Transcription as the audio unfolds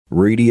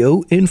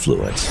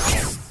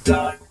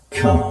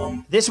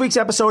radioinfluence.com. This week's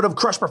episode of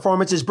Crush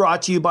Performance is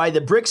brought to you by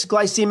the BRICS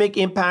Glycemic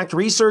Impact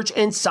Research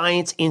and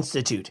Science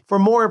Institute. For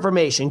more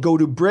information, go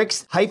to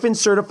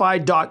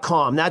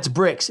BRICS-certified.com. That's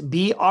BRICS,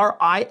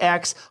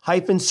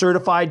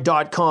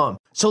 BRIX-certified.com.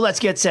 So let's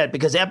get set,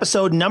 because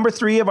episode number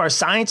 3 of our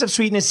Science of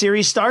Sweetness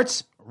series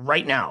starts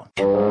right now.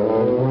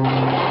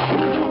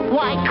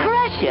 Why,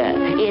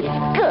 Crusher,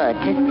 it's good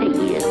to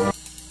see you.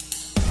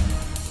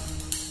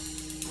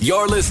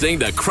 You're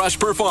listening to Crush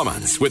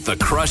Performance with the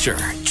Crusher,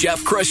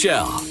 Jeff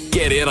Crushell.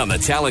 Get in on the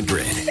talent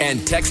grid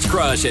and text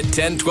Crush at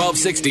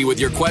 101260 with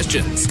your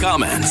questions,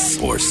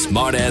 comments, or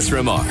smart-ass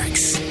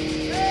remarks.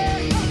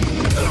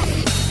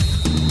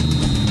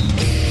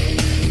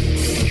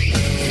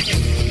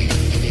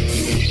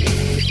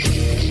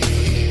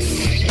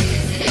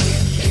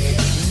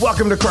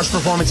 Welcome to Crush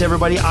Performance,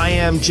 everybody. I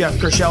am Jeff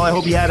Crushell. I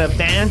hope you had a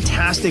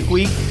fantastic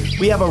week.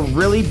 We have a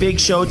really big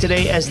show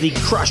today as the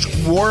Crush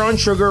War on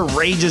Sugar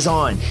rages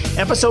on.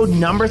 Episode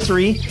number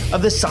 3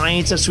 of the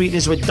Science of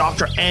Sweetness with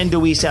Dr. Ann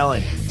Deweese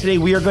Allen. Today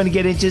we are going to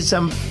get into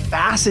some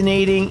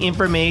fascinating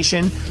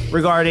information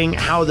regarding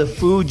how the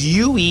food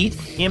you eat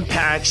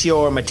impacts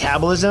your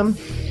metabolism,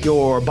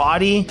 your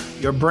body,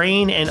 your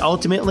brain, and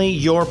ultimately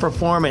your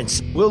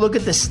performance. We'll look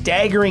at the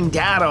staggering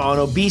data on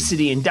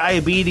obesity and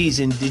diabetes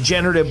and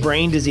degenerative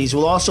brain disease.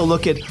 We'll also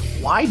look at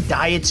why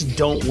diets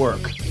don't work.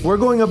 We're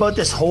going about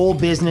this whole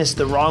business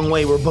the wrong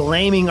way. We're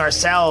blaming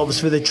ourselves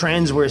for the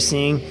trends we're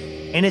seeing,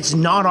 and it's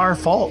not our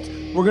fault.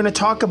 We're going to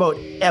talk about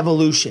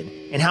evolution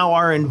and how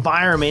our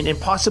environment and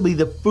possibly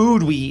the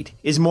food we eat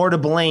is more to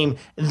blame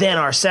than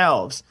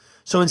ourselves.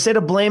 So instead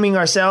of blaming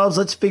ourselves,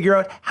 let's figure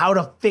out how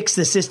to fix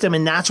the system,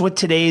 and that's what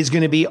today is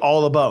going to be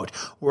all about.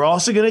 We're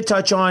also going to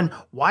touch on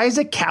why is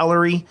a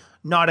calorie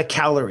not a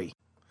calorie.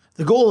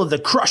 The goal of the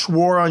Crush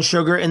War on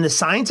Sugar and the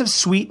Science of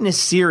Sweetness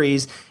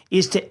series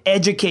is to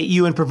educate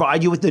you and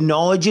provide you with the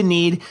knowledge you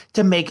need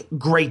to make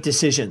great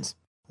decisions.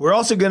 We're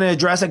also going to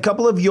address a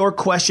couple of your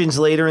questions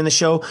later in the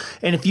show.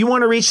 And if you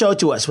want to reach out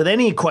to us with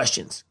any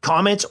questions,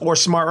 comments, or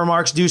smart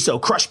remarks, do so.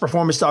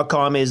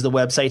 Crushperformance.com is the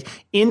website.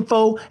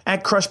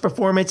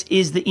 info@crushperformance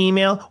is the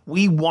email.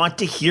 We want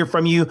to hear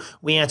from you.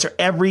 We answer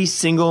every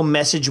single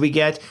message we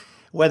get,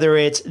 whether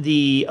it's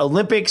the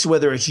Olympics,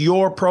 whether it's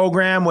your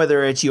program,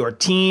 whether it's your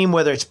team,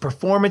 whether it's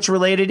performance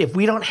related. If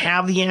we don't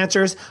have the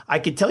answers, I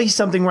can tell you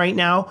something right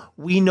now.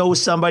 We know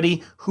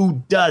somebody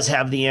who does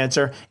have the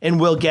answer, and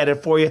we'll get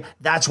it for you.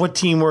 That's what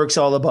teamwork's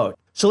all about.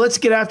 So let's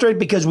get after it,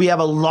 because we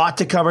have a lot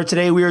to cover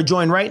today. We are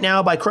joined right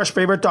now by Crush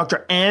favorite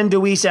Dr. Ann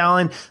Deweese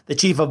Allen, the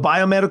Chief of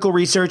Biomedical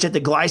Research at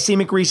the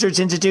Glycemic Research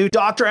Institute.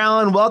 Dr.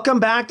 Allen, welcome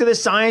back to the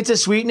Science of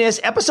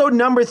Sweetness, episode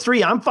number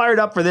 3. I'm fired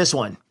up for this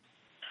one.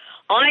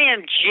 I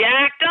am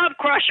jacked up,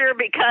 Crusher,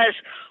 because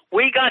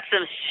we got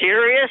some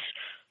serious.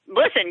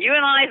 Listen, you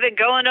and I have been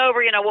going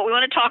over, what we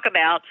want to talk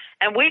about,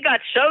 and we got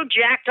so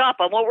jacked up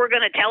on what we're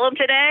going to tell them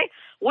today,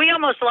 we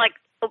almost like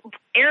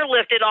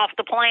airlifted off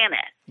the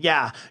planet.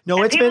 Yeah. No,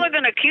 and it's people are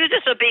going to accuse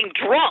us of being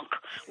drunk.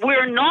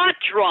 We're not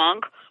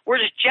drunk. We're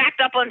just jacked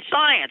up on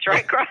science,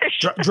 right, Crush?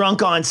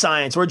 Drunk on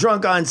science. We're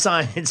drunk on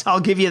science. I'll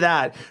give you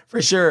that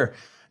for sure.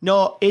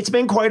 No, it's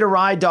been quite a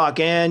ride, Doc.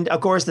 And of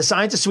course, the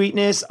Science of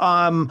Sweetness,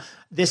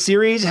 this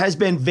series has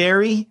been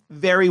very,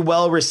 very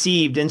well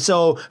received. And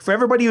so for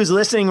everybody who's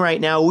listening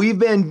right now, we've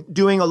been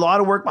doing a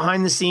lot of work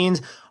behind the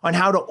scenes on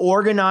how to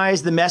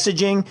organize the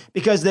messaging,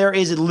 because there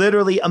is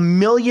literally a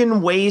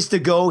million ways to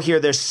go here.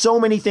 There's so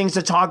many things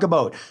to talk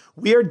about.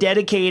 We are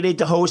dedicated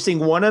to hosting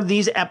one of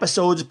these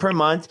episodes per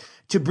month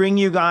to bring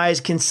you guys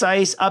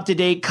concise,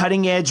 up-to-date,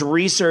 cutting-edge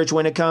research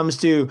when it comes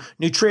to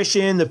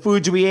nutrition, the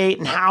foods we ate,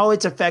 and how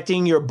it's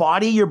affecting your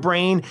body, your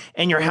brain,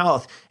 and your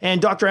health. And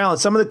Dr. Allen,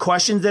 some of the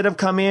questions that have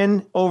come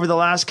in over the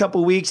last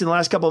couple of weeks and the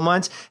last couple of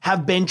months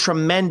have been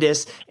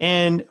tremendous.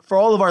 And for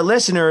all of our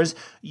listeners,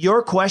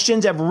 your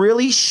questions have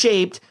really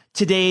shaped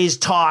today's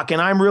talk,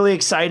 and I'm really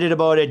excited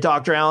about it,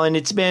 Dr. Allen.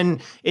 It's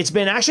been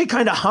actually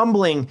kind of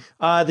humbling,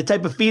 the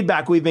type of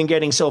feedback we've been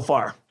getting so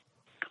far.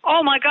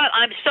 Oh my God,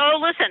 I'm so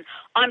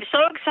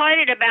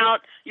excited about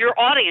your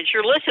audience,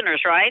 your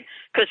listeners, right?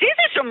 Because these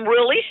are some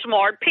really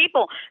smart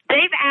people.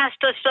 They've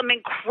asked us some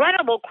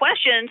incredible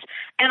questions,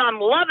 and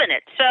I'm loving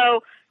it.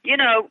 So,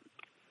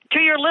 to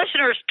your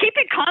listeners, keep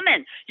it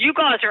coming. You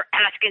guys are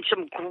asking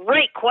some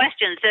great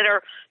questions that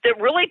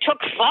really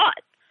took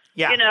thought.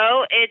 Yeah.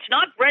 It's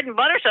not bread and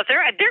butter stuff.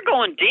 They're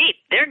going deep.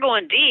 They're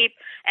going deep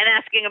and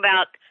asking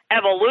about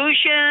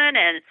evolution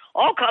and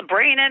all kind of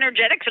brain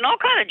energetics and all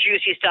kind of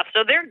juicy stuff.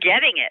 So they're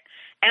getting it.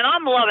 And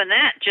I'm loving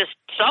that just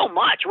so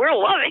much. We're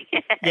loving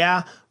it.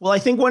 Yeah. Well, I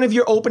think one of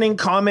your opening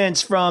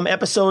comments from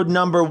episode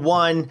number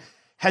 1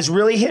 has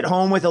really hit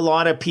home with a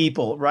lot of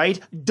people, right?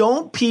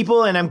 Don't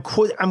people, and I'm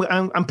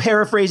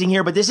paraphrasing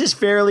here, but this is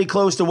fairly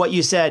close to what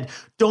you said.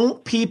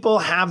 Don't people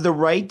have the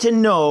right to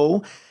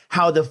know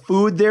how the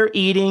food they're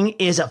eating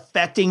is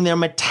affecting their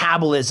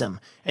metabolism.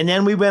 And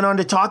then we went on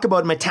to talk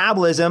about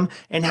metabolism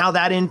and how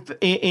that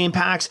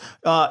impacts,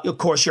 of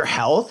course, your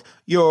health,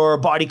 your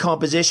body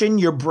composition,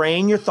 your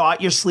brain, your thought,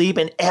 your sleep,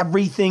 and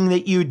everything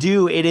that you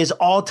do. It is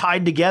all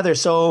tied together.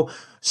 So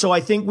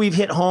I think we've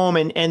hit home,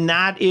 and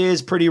that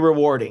is pretty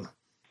rewarding.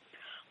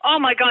 Oh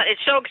my God,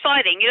 it's so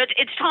exciting.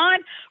 It's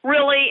time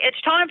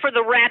for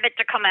the rabbit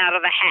to come out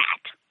of the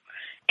hat.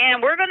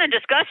 And we're going to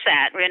discuss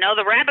that.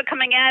 The rabbit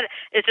coming out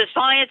is the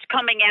science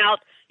coming out,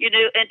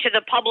 into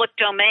the public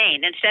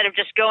domain instead of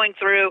just going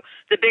through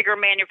the bigger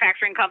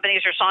manufacturing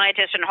companies or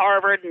scientists in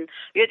Harvard. And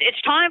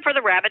it's time for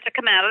the rabbit to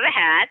come out of the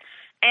hat,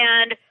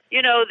 and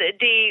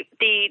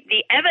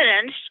the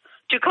evidence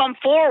to come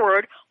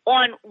forward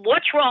on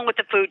what's wrong with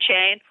the food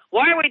chain,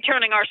 why are we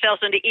turning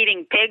ourselves into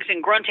eating pigs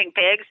and grunting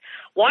pigs,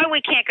 why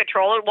we can't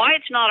control it, why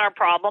it's not our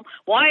problem,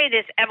 why it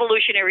is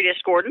evolutionary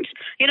discordance.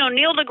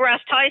 Neil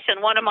deGrasse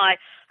Tyson, one of my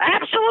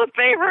absolute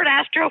favorite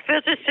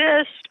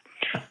astrophysicists,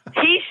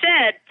 he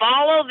said,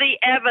 follow the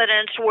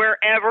evidence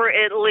wherever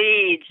it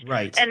leads.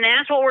 Right. And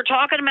that's what we're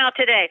talking about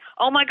today.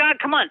 Oh, my God,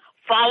 come on.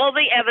 Follow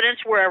the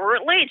evidence wherever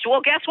it leads.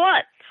 Well, guess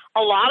what? A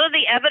lot of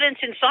the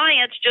evidence in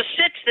science just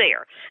sits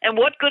there. And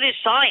what good is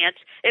science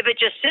if it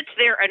just sits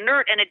there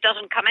inert and it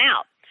doesn't come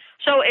out?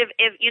 So if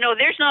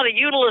there's not a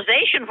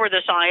utilization for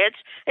the science,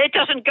 it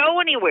doesn't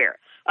go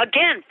anywhere.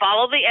 Again,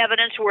 follow the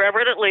evidence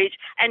wherever it leads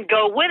and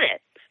go with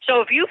it.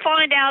 So if you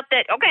find out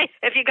that, okay,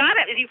 if you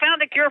found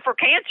a cure for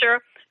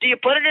cancer, do you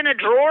put it in a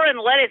drawer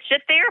and let it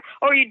sit there,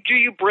 or do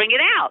you bring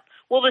it out?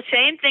 Well, the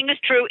same thing is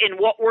true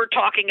in what we're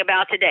talking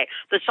about today.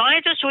 The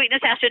science of sweetness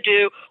has to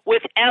do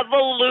with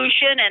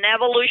evolution and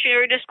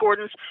evolutionary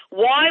discordance,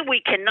 why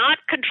we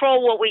cannot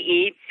control what we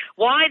eat,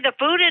 why the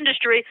food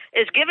industry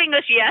is giving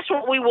us, yes,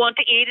 what we want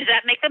to eat. Does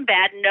that make them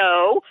bad?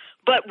 No.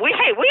 But we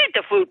ain't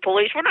the food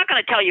police. We're not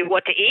going to tell you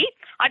what to eat.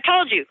 I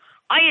told you,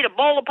 I eat a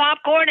bowl of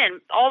popcorn and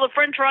all the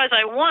french fries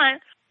I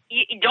want.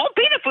 Don't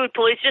be the food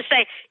police. Just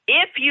say,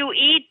 if you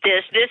eat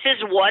this, this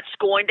is what's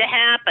going to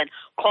happen.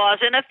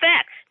 Cause and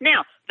effect.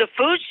 Now, the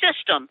food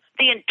system,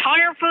 the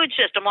entire food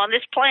system on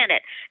this planet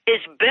is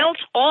built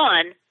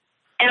on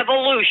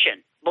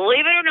evolution,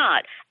 believe it or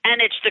not. And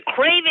it's the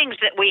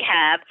cravings that we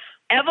have,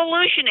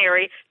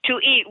 evolutionary, to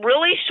eat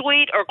really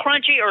sweet or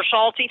crunchy or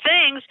salty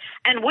things.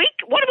 And what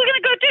are we going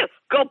to go do?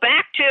 Go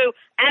back to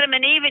Adam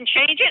and Eve and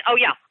change it? Oh,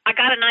 yeah, I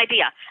got an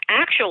idea.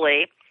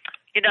 Actually,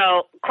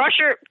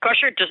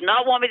 Crusher does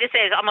not want me to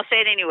say this. I'm going to say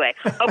it anyway.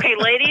 Okay,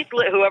 ladies,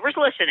 whoever's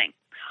listening,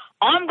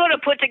 I'm going to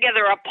put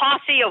together a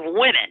posse of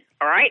women,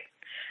 all right?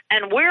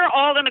 And we're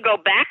all going to go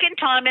back in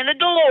time in the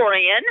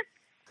DeLorean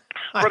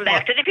from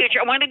Back to the Future.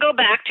 I'm going to go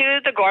back to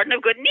the Garden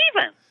of Good and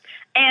Evil.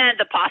 And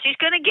the posse's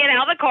going to get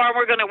out of the car, and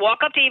we're going to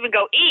walk up to Eve and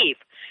go, Eve,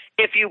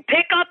 if you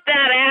pick up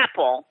that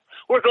apple,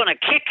 we're going to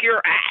kick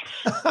your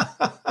ass.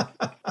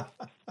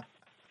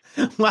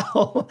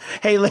 Well,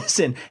 hey,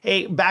 listen.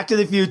 Hey, Back to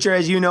the Future,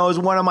 as you know, is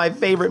one of my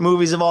favorite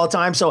movies of all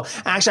time. So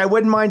actually, I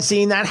wouldn't mind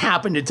seeing that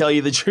happen, to tell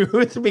you the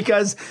truth,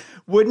 because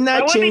wouldn't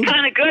that change? That would be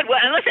kind of good. Well,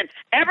 and listen,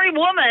 every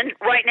woman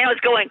right now is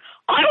going,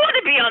 I want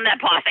to be on that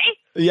posse.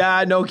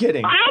 Yeah, no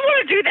kidding. I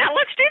want to do that.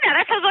 Let's do that.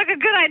 That sounds like a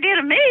good idea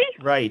to me.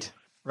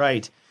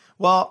 Right.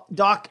 Well,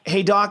 Doc,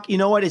 you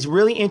know what? It's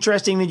really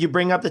interesting that you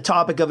bring up the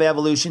topic of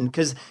evolution,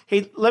 because,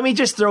 hey, let me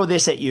just throw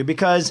this at you,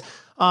 because,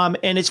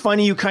 and it's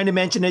funny you kind of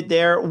mentioned it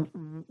there.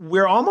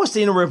 We're almost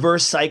in a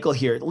reverse cycle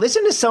here.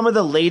 Listen to some of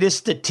the latest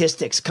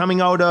statistics coming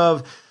out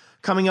of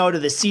the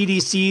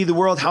CDC, the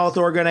World Health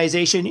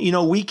Organization.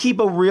 We keep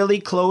a really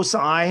close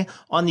eye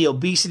on the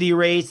obesity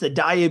rates, the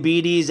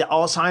diabetes, the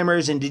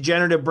Alzheimer's, and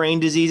degenerative brain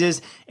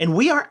diseases, and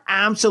we are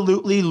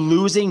absolutely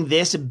losing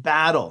this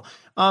battle.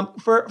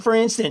 For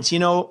instance,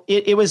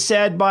 it was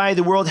said by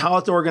the World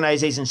Health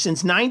Organization,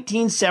 since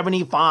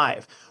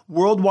 1975,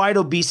 worldwide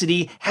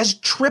obesity has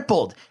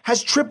tripled,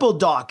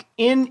 Doc.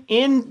 In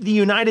the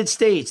United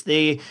States,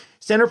 the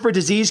Center for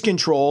Disease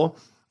Control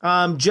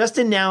just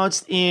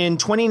announced in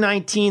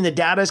 2019, the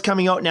data is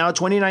coming out now,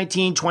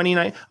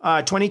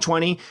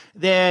 2020,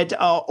 that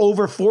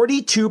over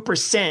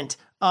 42%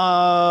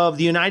 of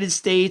the United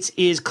States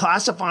is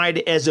classified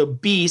as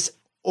obese,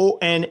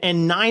 and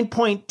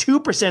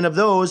 9.2% of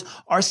those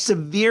are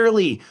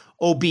severely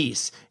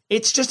obese.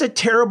 It's just a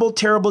terrible,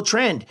 terrible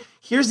trend.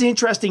 Here's the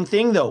interesting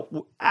thing,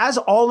 though. As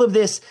all of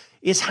this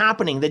is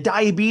happening, the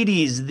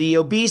diabetes, the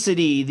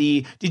obesity,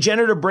 the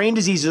degenerative brain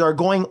diseases are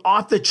going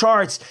off the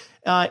charts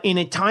in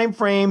a time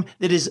frame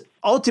that is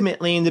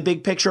ultimately, in the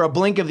big picture, a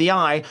blink of the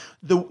eye.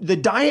 The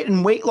diet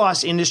and weight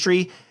loss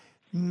industry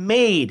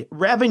made,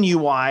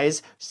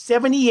 revenue-wise,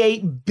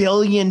 $78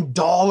 billion.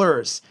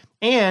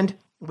 And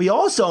we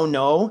also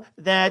know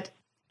that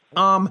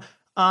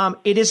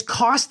it is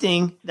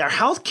costing their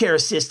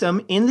healthcare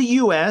system in the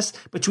U.S.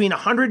 between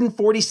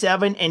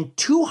 $147 and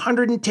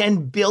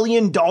 $210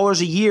 billion a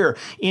year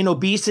in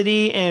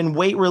obesity and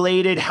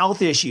weight-related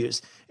health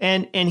issues.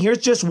 And here's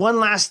just one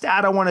last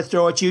stat I want to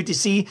throw at you to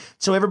see,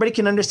 so everybody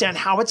can understand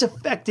how it's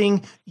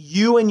affecting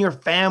you and your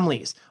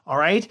families. All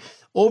right.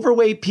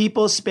 overweight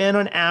people spend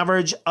on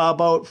average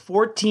about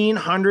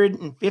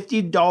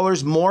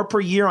 $1,450 more per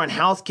year on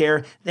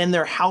healthcare than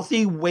their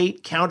healthy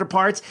weight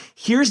counterparts.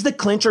 Here's the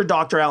clincher,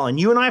 Dr. Allen.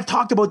 You and I have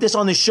talked about this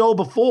on the show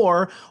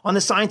before, on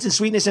the Science and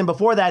Sweetness, and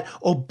before that,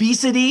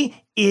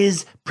 obesity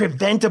is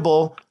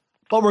preventable,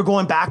 but we're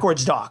going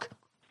backwards, Doc.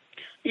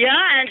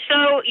 Yeah, and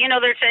so,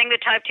 they're saying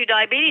that type 2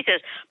 diabetes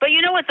is. But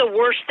you know what the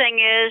worst thing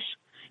is?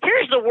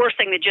 Here's the worst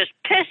thing that just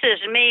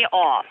pisses me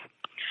off,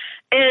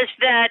 is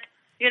that,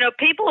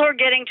 people who are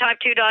getting type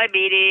 2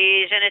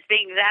 diabetes and it's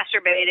being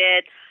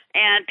exacerbated,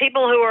 and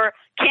people who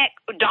can't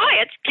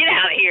diets, get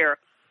out of here.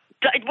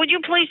 Would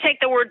you please take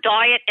the word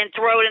diet and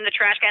throw it in the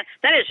trash can?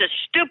 That is the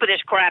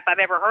stupidest crap I've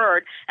ever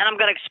heard, and I'm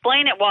going to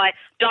explain it why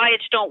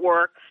diets don't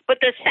work. But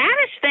the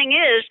saddest thing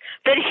is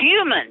that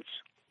humans,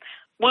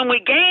 when we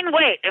gain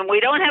weight and we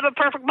don't have a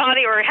perfect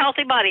body or a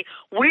healthy body,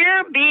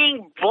 we're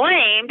being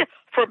blamed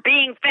for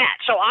being fat.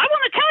 So I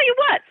want to tell you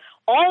what.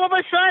 All of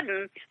a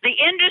sudden, the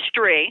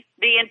industry,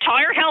 the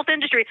entire health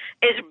industry,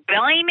 is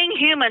blaming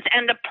humans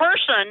and the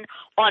person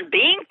on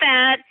being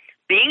fat,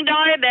 being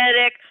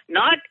diabetic,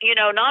 not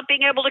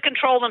being able to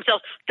control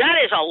themselves. That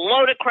is a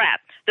load of crap.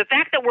 The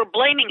fact that we're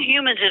blaming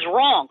humans is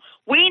wrong.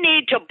 We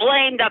need to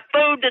blame the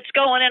food that's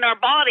going in our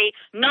body,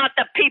 not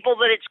the people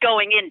that it's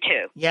going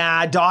into.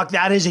 Yeah, Doc,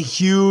 that is a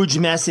huge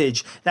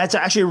message. That's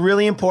actually a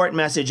really important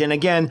message. And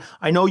again,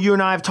 I know you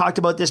and I have talked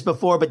about this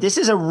before, but this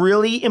is a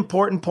really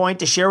important point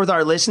to share with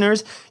our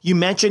listeners. You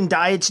mentioned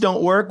diets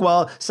don't work.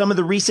 Well, some of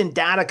the recent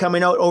data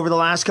coming out over the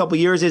last couple of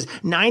years is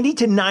 90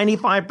 to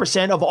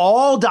 95% of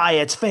all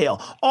diets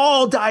fail.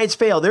 All diets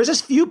fail. There's a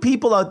few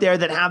people out there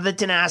that have the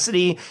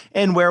tenacity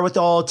and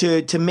wherewithal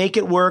to make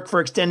it work for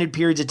extended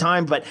periods of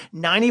time, but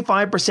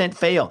 95%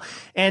 fail.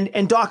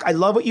 And Doc, I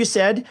love what you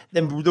said.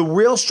 The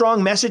real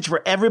strong message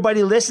for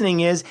everybody listening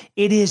is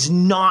it is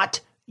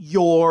not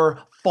your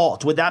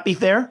fault. Would that be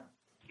fair?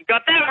 You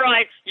got that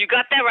right.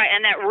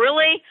 And that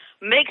really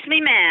makes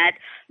me mad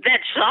that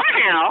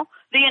somehow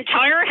the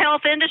entire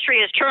health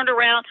industry has turned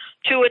around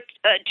to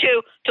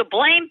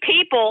blame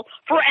people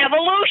for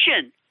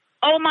evolution.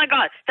 Oh, my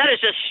God. That is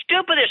the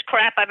stupidest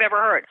crap I've ever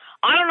heard.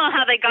 I don't know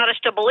how they got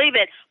us to believe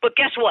it, but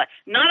guess what?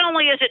 Not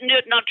only is it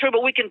not true,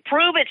 but we can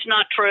prove it's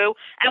not true,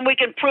 and we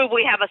can prove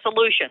we have a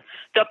solution.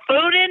 The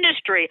food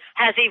industry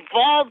has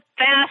evolved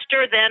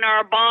faster than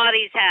our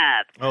bodies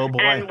have. Oh,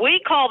 boy. And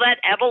we call that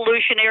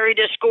evolutionary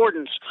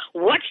discordance.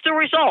 What's the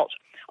result?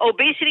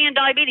 Obesity and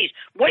diabetes.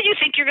 What, do you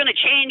think you're going to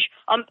change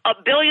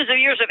billions of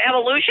years of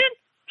evolution?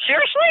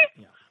 Seriously?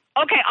 Yeah.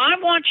 Okay, I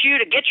want you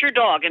to get your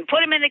dog and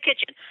put him in the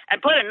kitchen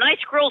and put a nice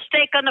grilled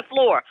steak on the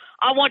floor.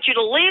 I want you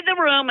to leave the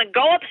room and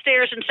go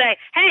upstairs and say,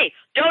 hey,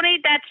 don't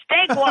eat that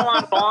steak while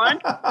I'm gone.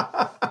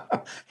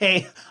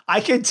 Hey, I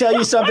can tell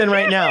you something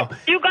right now.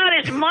 You got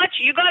as much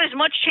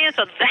chance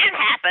of that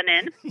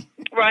happening,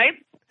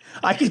 right?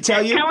 I can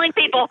tell you. Telling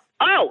people,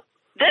 oh,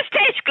 this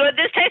tastes good,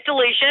 this tastes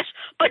delicious,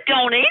 but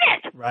don't eat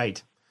it.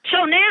 Right.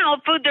 So now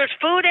there's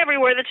food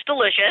everywhere that's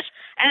delicious,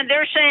 and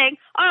they're saying,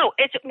 oh,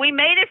 we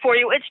made it for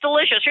you. It's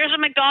delicious. Here's a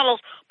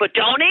McDonald's, but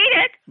don't eat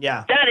it.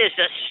 Yeah. That is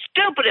the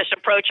stupidest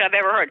approach I've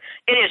ever heard.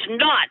 It is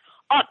not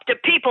up to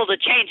people to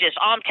change this.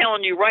 I'm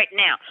telling you right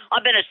now.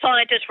 I've been a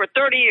scientist for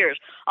 30 years.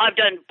 I've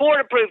done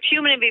board-approved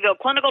human in vivo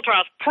clinical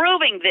trials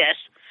proving this,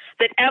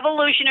 that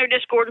evolutionary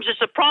discordance is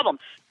the problem.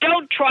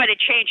 Don't try to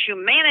change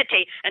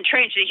humanity and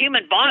change the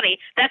human body.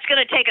 That's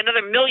going to take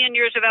another million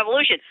years of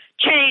evolution.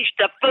 Change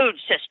the food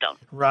system.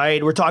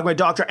 Right. We're talking about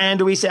Dr.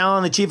 Anne-Louise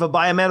Allen, the Chief of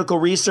Biomedical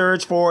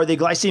Research for the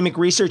Glycemic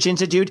Research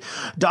Institute.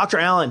 Dr.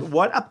 Allen,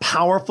 what a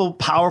powerful,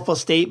 powerful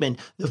statement.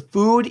 The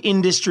food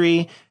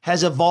industry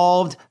has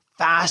evolved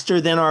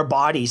faster than our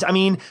bodies. I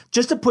mean,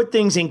 just to put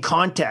things in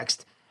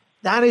context,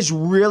 that is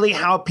really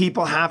how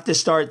people have to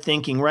start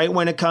thinking, right?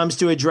 When it comes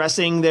to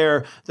addressing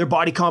their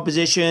body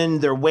composition,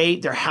 their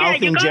weight, their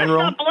health in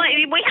general.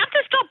 We have to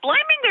stop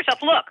blaming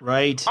themselves. Look,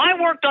 right. I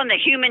worked on the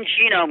Human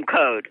Genome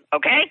Code,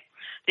 okay?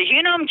 The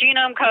Human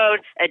Genome Code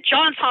at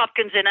Johns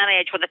Hopkins and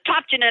NIH with the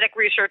top genetic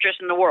researchers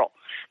in the world.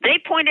 They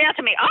pointed out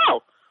to me,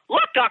 oh,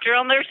 look, Dr.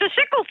 Elm, there's the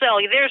sickle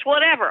cell, there's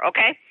whatever,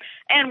 okay?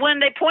 And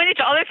when they pointed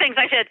to other things,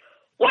 I said,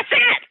 what's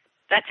that?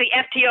 That's the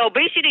FTO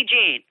obesity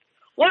gene.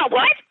 Well,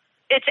 what?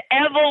 It's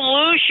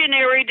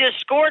evolutionary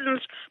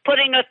discordance,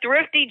 putting a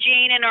thrifty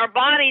gene in our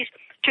bodies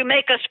to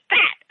make us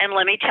fat. And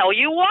let me tell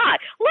you why.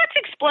 Let's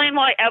explain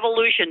why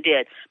evolution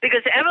did.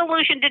 Because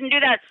evolution didn't do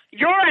that,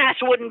 your ass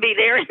wouldn't be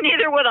there, and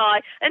neither would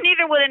I, and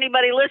neither would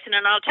anybody listening.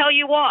 And I'll tell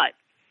you why.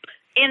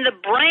 In the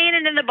brain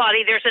and in the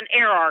body, there's an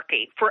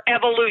hierarchy for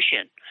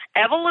evolution.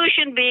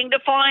 Evolution being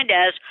defined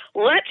as,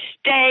 let's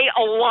stay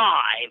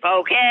alive,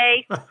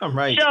 okay?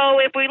 Right.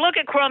 So if we look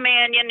at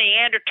Cro-Magnon,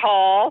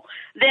 Neanderthal,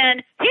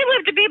 then he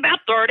lived to be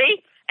about 30,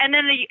 and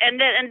then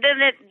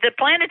the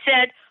planet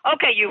said,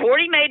 okay, you've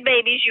already made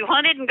babies, you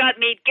hunted and got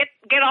meat,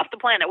 get off the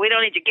planet. We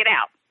don't need you, get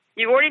out.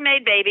 You've already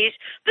made babies,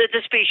 the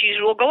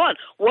species will go on.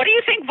 What do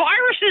you think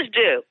viruses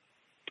do?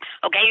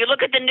 Okay, you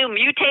look at the new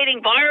mutating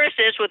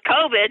viruses with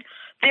COVID,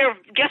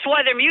 guess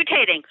why they're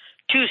mutating?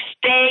 To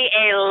stay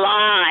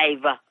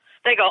alive.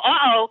 They go,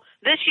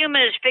 this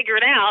human has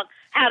figured out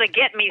how to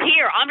get me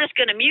here. I'm just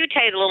going to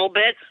mutate a little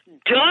bit.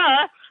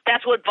 Duh.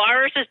 That's what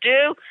viruses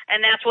do, and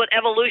that's what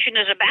evolution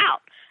is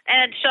about.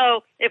 And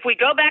so if we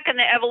go back in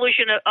the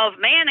evolution of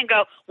man and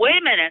go,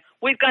 wait a minute,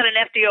 we've got an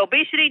FD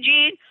obesity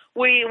gene.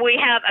 We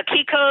have a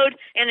key code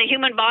in the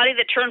human body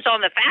that turns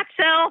on the fat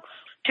cell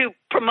to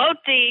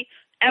promote the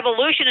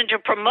evolution and to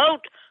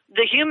promote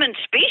the human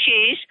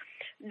species.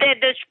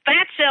 That the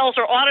fat cells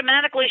are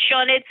automatically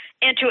shunted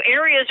into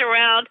areas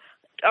around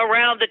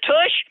the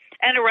tush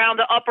and around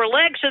the upper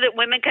leg so that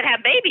women could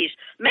have babies.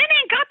 Men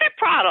ain't got that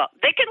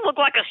product. They can look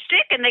like a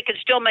stick and they can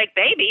still make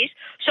babies.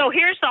 So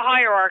here's the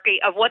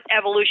hierarchy of what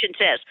evolution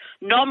says.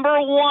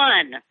 Number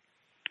one,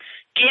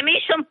 give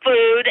me some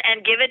food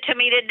and give it to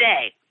me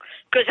today.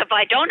 Because if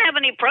I don't have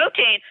any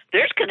protein,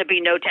 there's going to be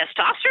no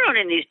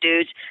testosterone in these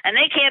dudes, and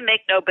they can't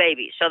make no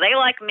babies. So they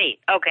like meat.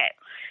 Okay.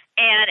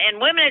 And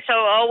women, it's,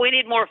 we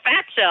need more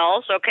fat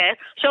cells. Okay.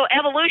 So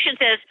evolution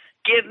says,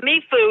 give me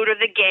food or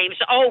the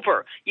game's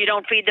over. You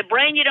don't feed the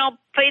brain, you don't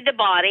feed the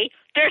body.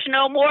 There's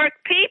no more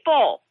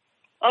people.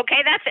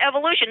 Okay, that's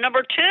evolution.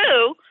 Number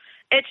two,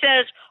 it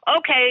says,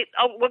 okay,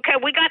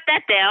 we got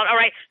that down. All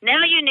right, now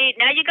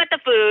you got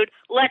the food.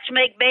 Let's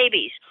make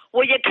babies.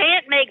 Well, you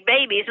can't make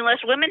babies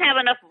unless women have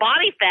enough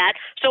body fat.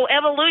 So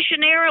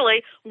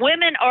evolutionarily,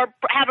 women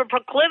have a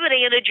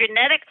proclivity and a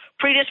genetic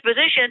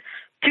predisposition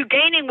to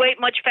gaining weight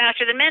much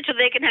faster than men so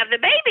they can have the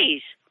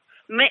babies.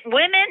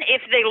 Women,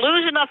 if they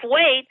lose enough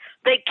weight,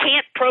 they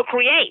can't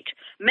procreate.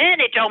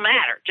 Men, it don't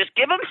matter. Just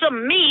give them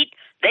some meat.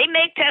 They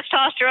make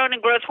testosterone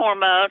and growth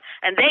hormone,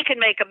 and they can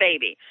make a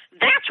baby.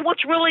 That's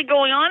what's really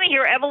going on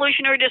here,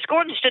 evolutionary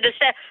discordance. So to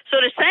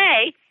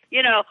say,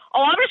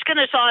 I'm just going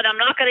to decide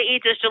I'm not going to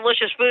eat this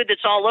delicious food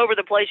that's all over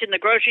the place in the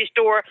grocery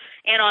store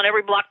and on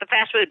every block of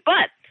fast food.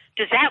 But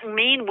does that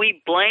mean we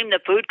blame the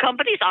food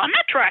companies? I'm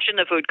not trashing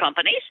the food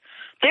companies.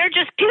 They're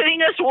just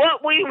giving us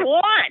what we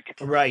want.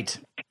 Right.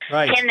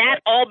 Can that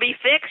all be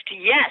fixed?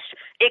 Yes,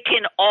 it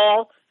can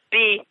all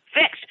be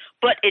fixed.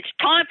 But it's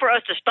time for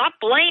us to stop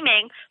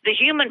blaming the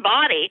human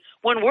body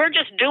when we're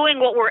just doing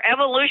what we're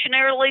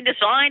evolutionarily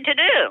designed to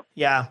do.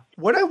 Yeah.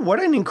 What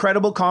an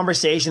incredible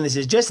conversation this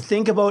is. Just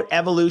think about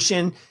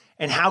evolution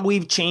and how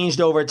we've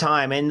changed over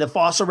time. And the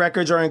fossil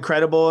records are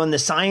incredible and the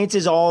science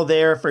is all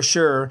there for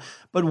sure.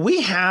 But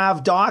we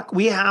have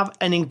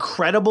an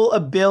incredible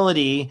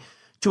ability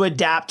to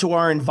adapt to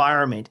our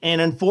environment. And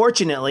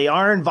unfortunately,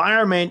 our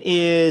environment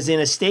is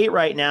in a state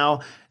right now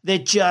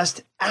that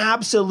just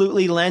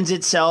absolutely lends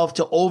itself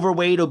to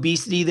overweight,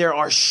 obesity. There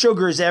are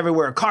sugars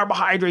everywhere,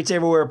 carbohydrates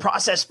everywhere,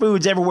 processed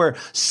foods everywhere,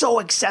 so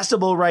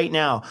accessible right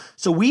now.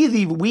 So okay,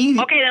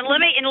 then let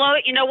me,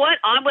 you know what?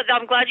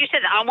 I'm glad you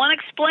said that. I want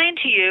to explain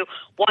to you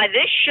why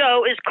this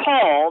show is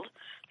called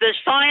The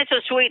Science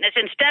of Sweetness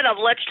instead of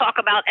let's talk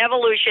about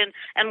evolution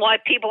and why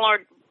people are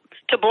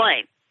to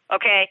blame.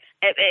 Okay,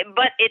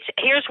 but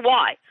here's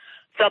why.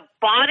 The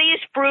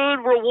body's food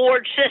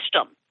reward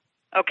system,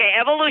 okay,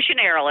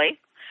 evolutionarily,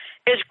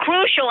 is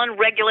crucial in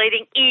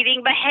regulating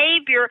eating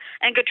behavior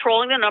and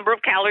controlling the number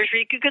of calories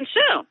you can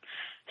consume.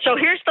 So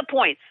here's the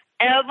point.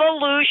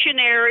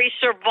 Evolutionary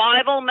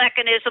survival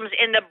mechanisms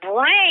in the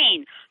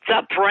brain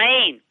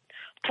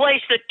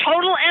place the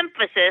total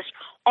emphasis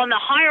on the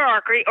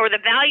hierarchy or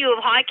the value of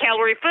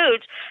high-calorie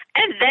foods,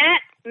 and that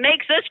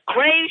makes us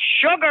crave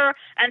sugar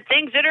and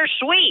things that are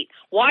sweet.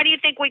 Why do you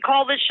think we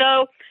call this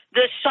show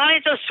The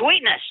Science of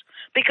Sweetness?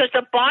 Because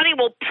the body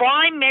will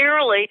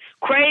primarily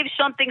crave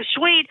something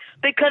sweet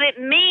because it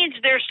means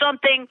there's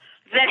something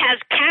that has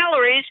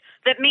calories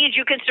that means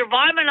you can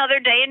survive another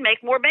day and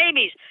make more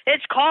babies.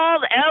 It's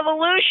called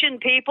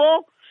evolution,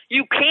 people.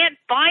 You can't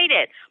fight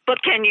it. But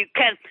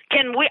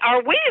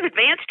are we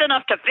advanced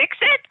enough to fix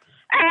it?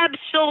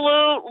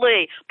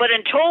 Absolutely. But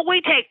until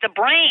we take the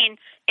brain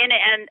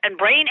and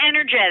brain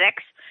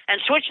energetics and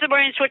switch the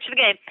brain, switch the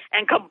game,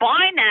 and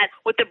combine that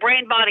with the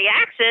brain-body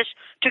axis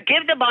to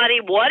give the body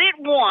what it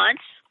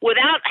wants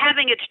without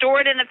having it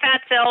stored in the fat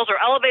cells or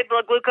elevate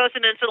blood glucose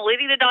and insulin,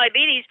 leading to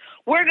diabetes,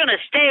 we're going to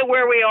stay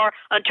where we are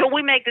until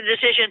we make the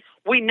decision.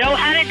 We know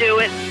how to do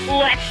it.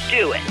 Let's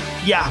do it.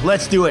 Yeah,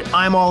 let's do it.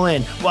 I'm all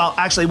in. Well,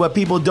 actually, what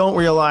people don't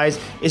realize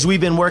is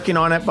we've been working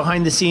on it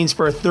behind the scenes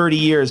for 30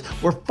 years.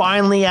 We're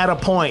finally at a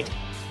point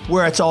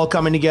where it's all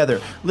coming together.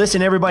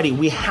 Listen, everybody,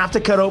 we have to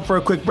cut out for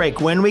a quick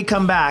break. When we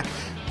come back,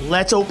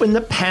 let's open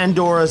the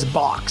Pandora's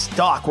box.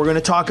 Doc, we're going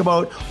to talk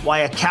about why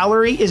a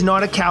calorie is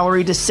not a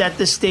calorie to set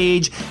the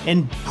stage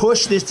and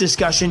push this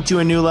discussion to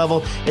a new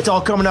level. It's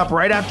all coming up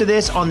right after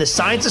this on The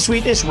Science of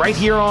Sweetness right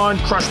here on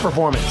Crush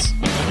Performance.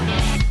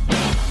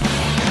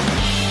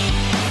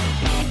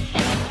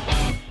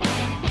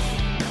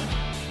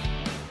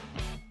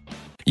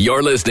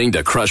 You're listening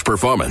to Crush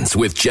Performance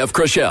with Jeff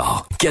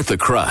Crushell. Get the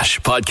Crush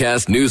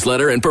podcast,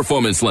 newsletter, and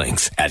performance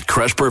links at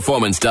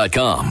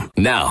crushperformance.com.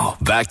 Now,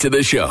 back to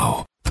the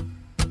show.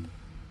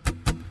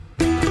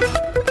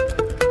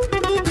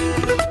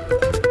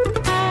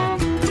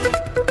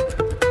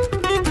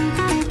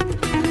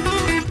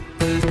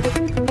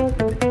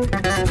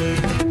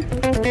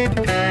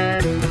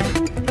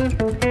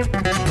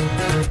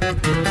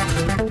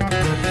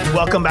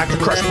 Welcome back to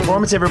Crush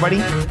Performance, everybody.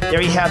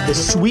 There you have the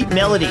sweet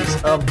melodies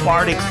of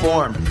Bardic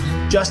Form.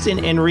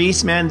 Justin and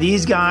Reese, man,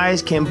 these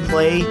guys can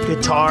play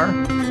guitar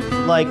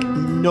like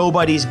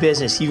nobody's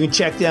business. You can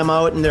check them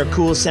out and their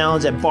cool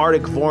sounds at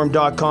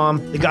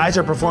bardicform.com. The guys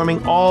are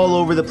performing all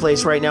over the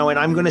place right now, and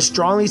I'm going to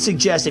strongly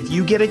suggest if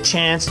you get a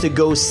chance to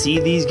go see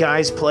these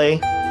guys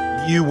play,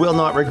 you will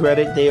not regret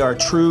it. They are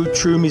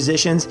true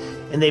musicians,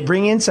 and they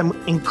bring in some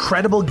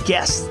incredible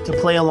guests to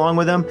play along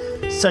with them.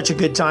 Such a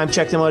good time.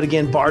 Check them out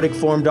again,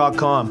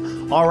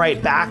 bardicform.com. All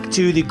right, back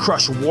to the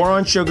Crush War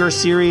on Sugar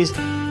series,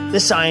 The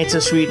Science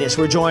of Sweetness.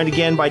 We're joined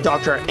again by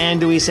Dr.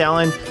 Anne-Louise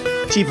Allen,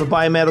 Chief of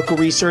Biomedical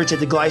Research at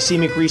the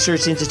Glycemic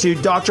Research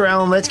Institute. Dr.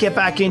 Allen, let's get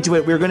back into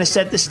it. We're going to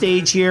set the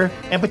stage here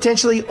and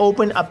potentially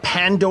open a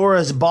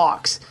Pandora's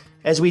box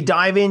as we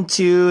dive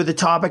into the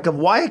topic of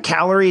why a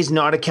calorie is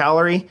not a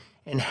calorie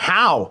and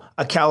how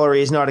a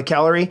calorie is not a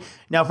calorie.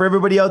 Now, for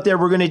everybody out there,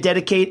 we're going to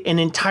dedicate an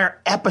entire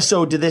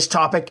episode to this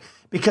topic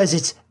because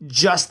it's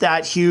just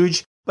that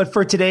huge. But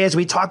for today, as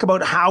we talk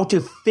about how to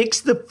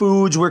fix the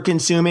foods we're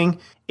consuming,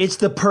 it's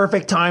the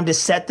perfect time to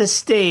set the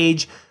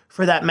stage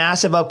for that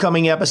massive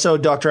upcoming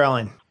episode, Dr.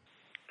 Allen.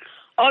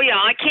 Oh, yeah,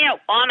 I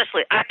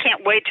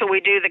can't wait till we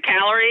do the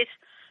calories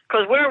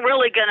because we're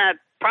really going to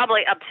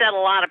probably upset a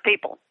lot of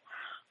people.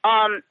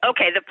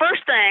 Okay, the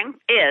first thing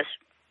is,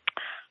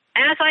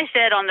 as I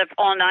said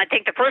on I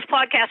think the first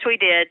podcast we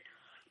did,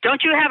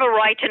 don't you have a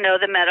right to know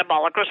the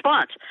metabolic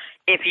response?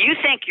 If you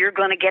think you're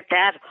going to get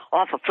that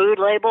off a food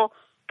label,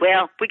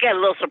 well, we got a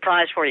little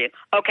surprise for you.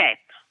 Okay,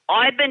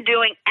 I've been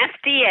doing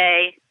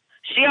FDA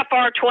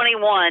CFR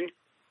 21,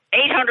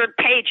 800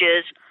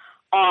 pages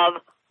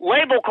of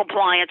label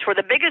compliance for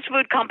the biggest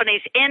food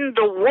companies in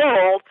the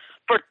world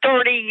for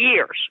 30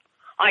 years.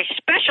 I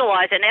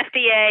specialize in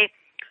FDA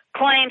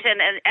claims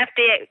and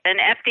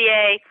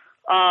FDA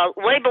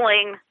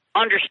labeling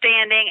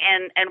understanding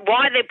and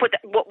why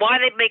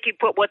they make you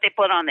put what they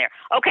put on there.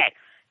 Okay,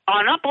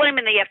 I'm not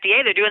blaming the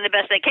FDA. They're doing the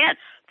best they can.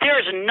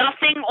 There's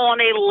nothing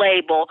on a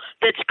label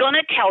that's going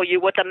to tell you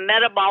what the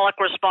metabolic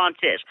response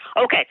is.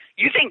 Okay,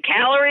 you think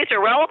calories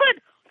are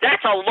relevant?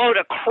 That's a load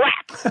of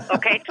crap,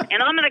 okay?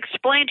 And I'm going to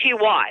explain to you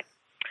why.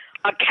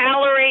 A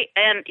calorie,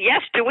 and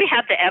yes, do we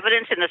have the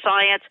evidence in the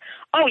science?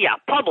 Oh, yeah,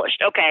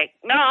 published. Okay,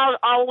 no,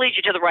 I'll lead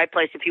you to the right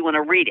place if you want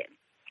to read it.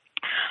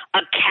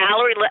 A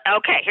calorie,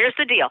 okay, here's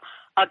the deal.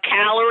 A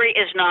calorie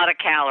is not a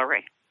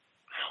calorie.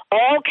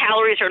 All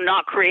calories are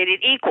not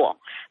created equal.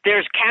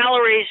 There's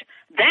calories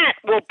that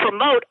will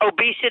promote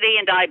obesity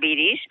and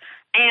diabetes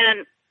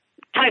and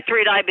type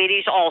 3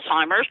 diabetes,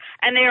 Alzheimer's,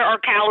 and there are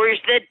calories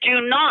that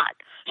do not.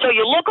 So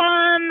you look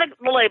on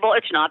the label,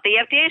 it's not the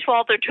FDA's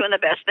fault. They're doing the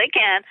best they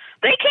can.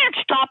 They can't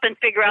stop and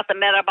figure out the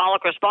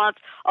metabolic response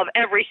of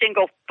every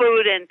single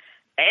food in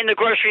the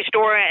grocery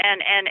store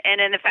and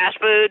in the fast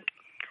foods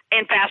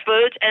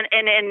and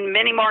in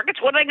many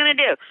markets. What are they going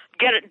to do?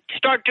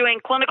 Start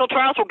doing clinical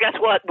trials? Well, guess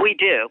what? We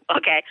do.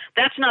 Okay.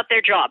 That's not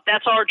their job.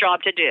 That's our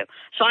job to do.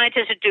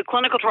 Scientists that do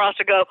clinical trials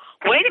to go,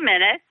 wait a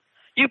minute,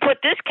 you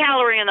put this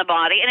calorie in the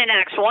body and it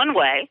acts one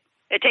way.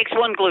 It takes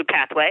one GLUT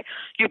pathway.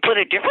 You put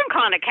a different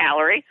kind of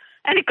calorie,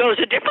 and it goes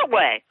a different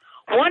way.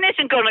 One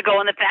isn't going to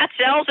go in the fat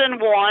cells, and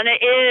one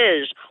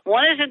is.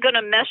 One isn't going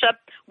to mess up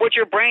what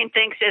your brain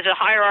thinks is a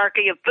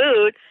hierarchy of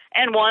food,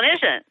 and one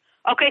isn't.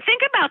 Okay,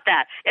 think about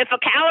that. If a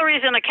calorie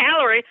isn't a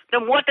calorie,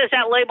 then what is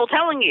that label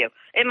telling you?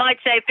 It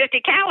might say 50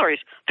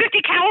 calories.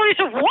 50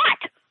 calories of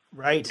what?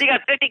 Right. So you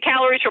got 50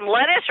 calories from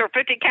lettuce or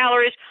 50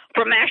 calories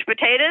from mashed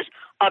potatoes?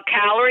 A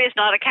calorie is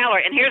not a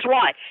calorie. And here's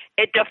why.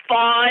 It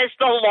defies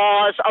the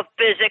laws of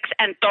physics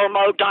and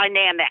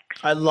thermodynamics.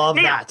 I love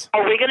that.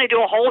 Are we going to do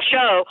a whole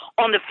show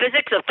on the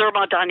physics of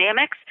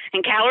thermodynamics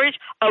and calories?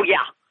 Oh,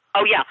 yeah.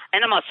 Oh, yeah.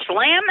 And I'm going to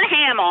slam the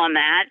ham on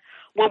that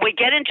when we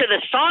get into the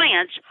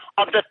science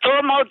of the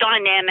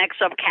thermodynamics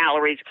of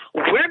calories.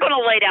 We're going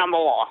to lay down the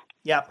law.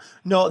 Yeah.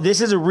 No, this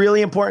is a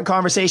really important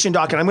conversation,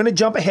 Doc. And I'm going to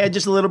jump ahead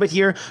just a little bit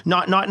here,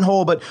 not in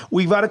whole, but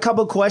we've got a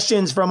couple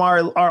questions from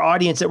our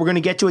audience that we're going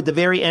to get to at the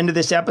very end of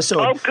this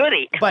episode. Oh,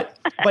 goody. But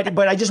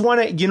I just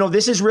want to,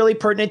 this is really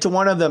pertinent to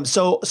one of them.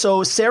 So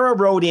Sarah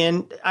wrote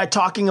in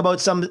talking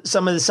about some of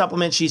the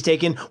supplements she's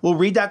taken. We'll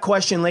read that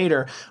question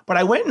later. But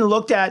I went and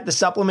looked at the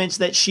supplements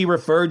that she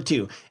referred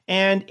to,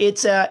 and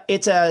it's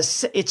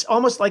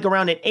almost like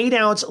around an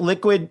 8-ounce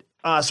liquid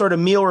sort of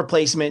meal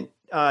replacement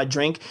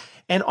drink.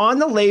 And on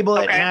the label,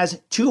 It has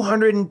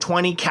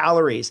 220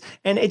 calories.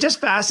 And it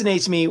just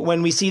fascinates me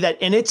when we see that.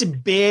 And it's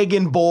big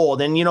and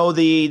bold. And,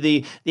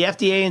 the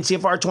FDA and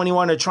CFR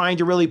 21 are trying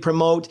to really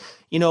promote,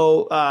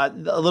 a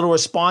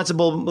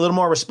little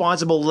more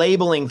responsible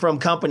labeling from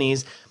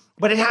companies.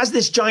 But it has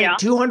this giant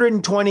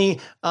 220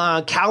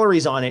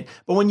 calories on it.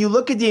 But when you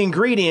look at the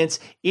ingredients,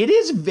 it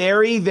is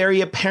very, very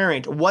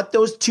apparent what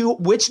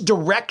which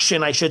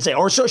direction I should say,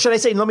 or so should I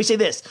say, let me say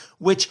this,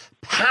 which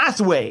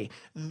pathway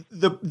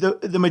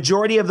the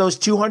majority of those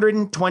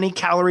 220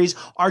 calories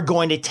are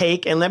going to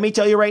take. And let me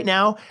tell you right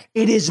now,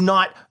 it is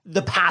not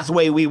the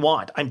pathway we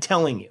want. I'm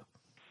telling you.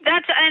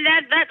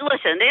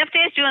 Listen, the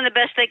FDA is doing the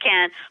best they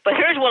can. But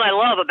here's what I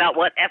love about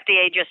what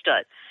FDA just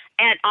did.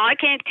 And I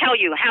can't tell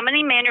you how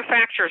many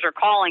manufacturers are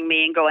calling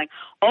me and going,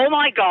 oh,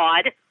 my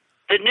God,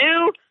 the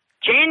new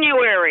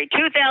January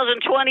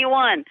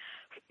 2021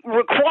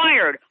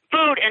 required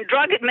Food and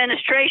Drug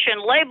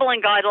Administration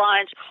labeling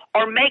guidelines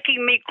are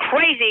making me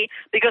crazy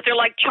because they're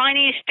like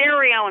Chinese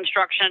stereo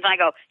instructions. I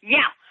go,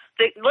 yeah.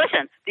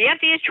 Listen, the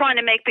FDA is trying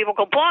to make people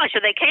comply, so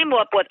they came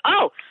up with,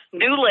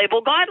 new label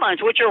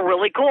guidelines, which are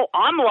really cool.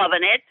 I'm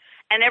loving it.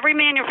 And every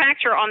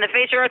manufacturer on the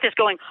face of Earth is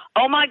going,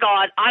 oh, my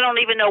God, I don't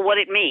even know what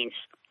it means.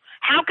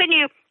 How can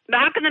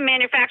the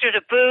manufacturers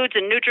of foods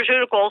and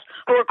nutraceuticals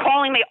who are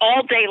calling me all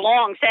day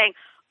long saying,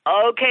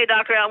 okay,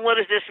 Dr. Allen, what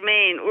does this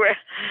mean?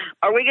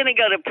 Are we going to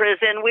go to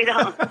prison? We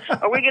don't.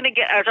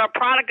 Is our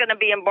product going to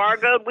be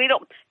embargoed? We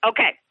don't.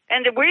 Okay.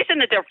 And the reason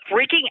that they're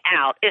freaking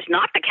out is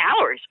not the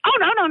calories. Oh,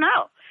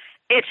 no.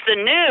 It's the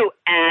new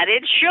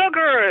added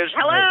sugars.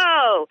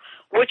 Hello.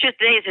 Right. Which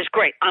is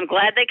great. I'm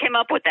glad they came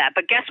up with that.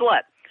 But guess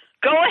what?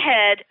 Go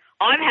ahead.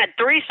 I've had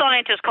 3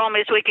 scientists call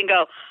me this week and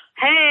go,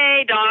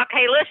 hey, Doc,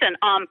 hey, listen,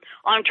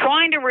 I'm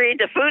trying to read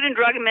the Food and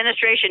Drug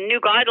Administration new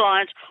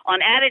guidelines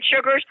on added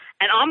sugars,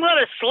 and I'm going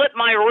to slip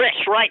my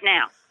wrist right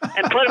now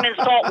and put them in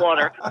salt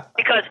water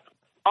because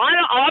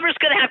I'm just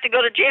going to have to go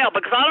to jail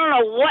because I don't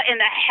know what in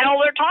the hell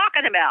they're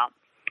talking about.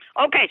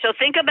 Okay, so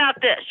think about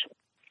this.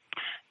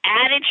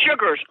 Added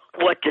sugars,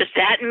 what does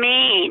that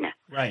mean?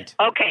 Right.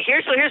 Okay,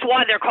 here's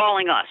why they're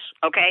calling us,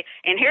 okay?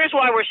 And here's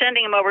why we're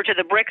sending them over to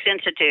the BRICS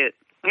Institute.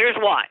 Here's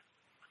why.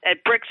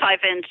 At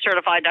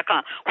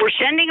BRICS-certified.com. We're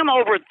sending them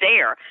over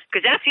there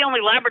because that's the only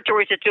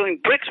laboratories that's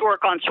doing BRICS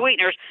work on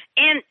sweeteners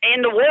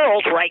in the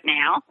world right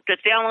now.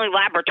 That's the only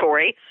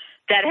laboratory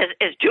that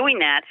is doing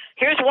that.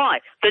 Here's why.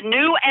 The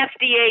new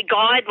FDA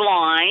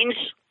guidelines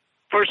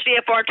for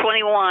CFR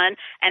 21,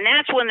 and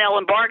that's when they'll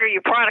embargo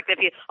your product.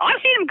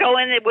 I've seen them go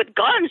in with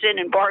guns and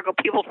embargo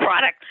people's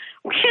product,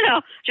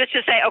 just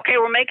to say, okay,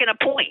 we're making a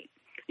point.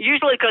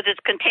 Usually because it's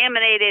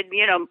contaminated,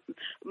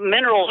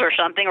 minerals or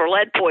something or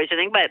lead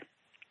poisoning, but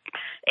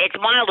it's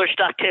milder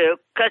stuff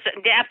too, because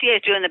the FDA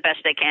is doing the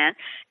best they can,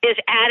 is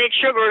added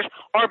sugars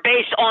are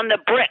based on the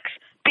BRICS,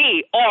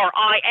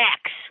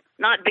 B-R-I-X,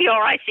 not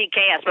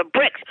B-R-I-C-K-S, but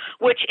BRICS,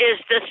 which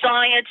is the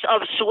science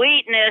of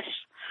sweetness,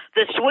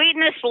 the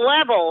sweetness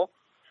level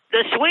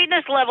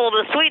of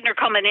the sweetener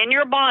coming in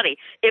your body.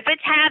 If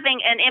it's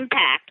having an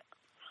impact,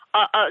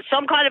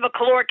 some kind of a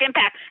caloric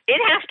impact,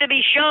 it has to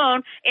be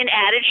shown in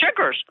added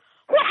sugars.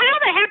 Well, how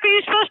the heck are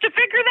you supposed to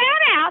figure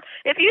that out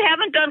if you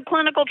haven't done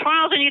clinical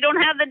trials and you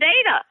don't have the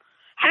data?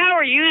 How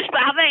are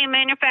the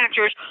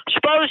manufacturers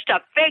supposed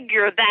to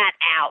figure that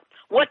out?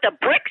 What the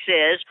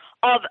BRICS is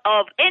of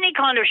any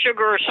kind of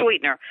sugar or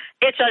sweetener.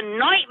 It's a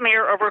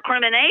nightmare of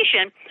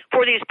recrimination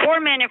for these poor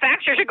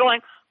manufacturers who are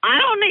going,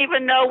 I don't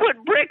even know what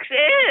BRICS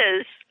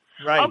is.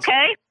 Right.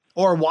 Okay.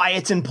 Or why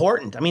it's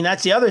important. I mean,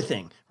 that's the other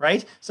thing,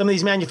 right? Some of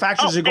these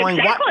manufacturers are going,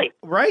 exactly.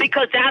 What? Right?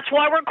 Because that's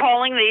why we're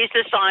calling these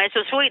the science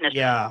of sweetness.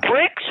 Yeah.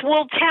 BRICS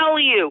will tell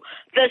you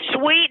the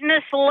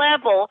sweetness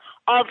level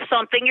of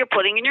something you're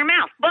putting in your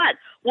mouth.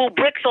 But will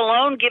BRICS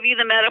alone give you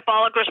the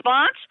metabolic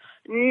response?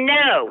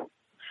 No.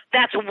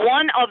 That's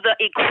one of the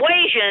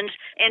equations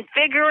in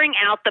figuring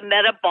out the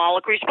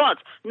metabolic response.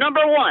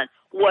 Number one,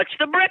 what's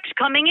the BRICS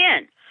coming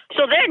in?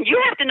 So then you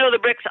have to know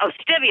the BRICS of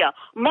stevia,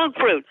 monk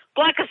fruit,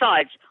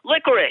 glycosides,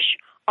 licorice,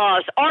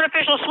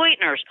 artificial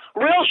sweeteners,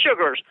 real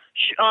sugars,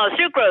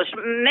 sucrose,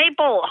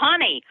 maple,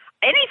 honey,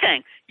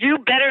 anything. You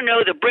better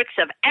know the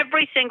BRICS of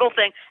every single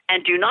thing.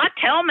 And do not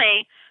tell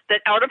me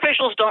that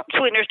artificial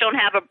sweeteners don't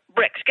have a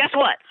BRICS. Guess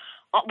what?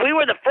 We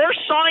were the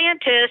first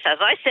scientists, as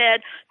I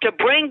said, to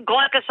bring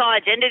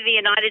glycosides into the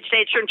United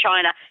States from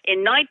China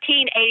in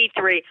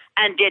 1983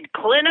 and did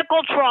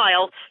clinical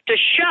trials to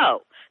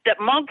show that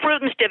monk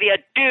fruit and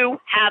stevia do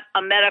have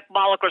a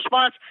metabolic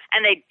response,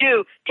 and they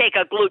do take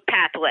a GLUT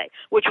pathway,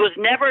 which was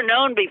never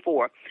known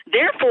before.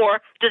 Therefore,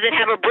 does it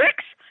have a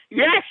BRICS?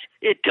 Yes,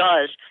 it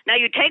does. Now,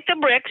 you take the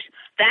BRICS,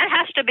 that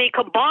has to be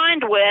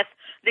combined with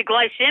the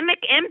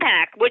glycemic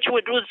impact, which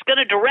was going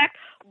to direct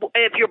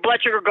if your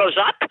blood sugar goes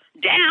up,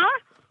 down,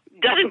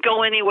 doesn't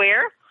go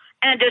anywhere,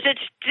 and does it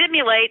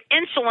stimulate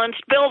insulin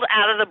spilled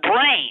out of the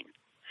brain?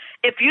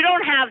 If you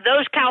don't have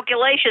those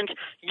calculations,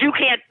 you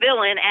can't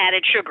fill in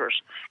added sugars.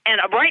 And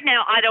right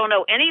now, I don't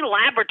know any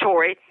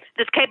laboratory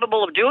that's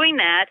capable of doing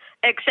that,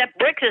 except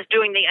BRICS is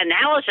doing the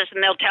analysis,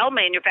 and they'll tell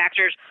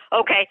manufacturers,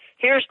 okay,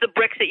 here's the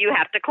BRICS that you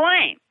have to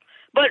claim.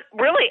 But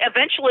really,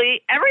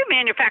 eventually, every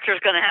manufacturer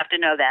is going to have to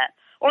know that,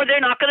 or they're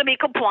not going to be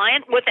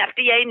compliant with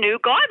FDA new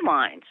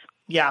guidelines.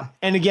 Yeah.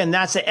 And again,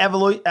 that's the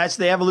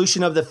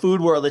evolution of the food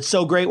world. It's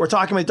so great. We're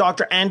talking with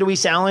Dr.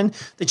 Andoise Allen,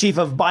 the chief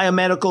of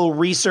biomedical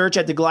research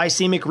at the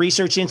Glycemic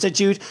Research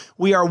Institute.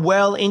 We are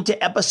well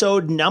into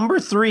episode number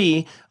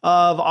 3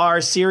 of our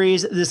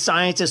series, The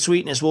Science of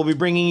Sweetness. We'll be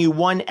bringing you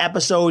one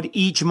episode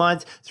each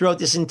month throughout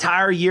this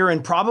entire year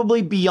and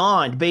probably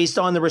beyond based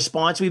on the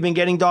response we've been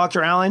getting,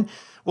 Dr. Allen.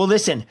 Well,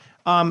 listen,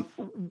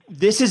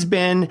 this has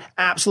been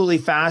absolutely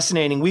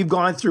fascinating. We've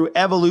gone through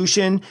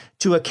evolution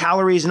to a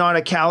calorie is not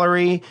a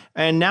calorie.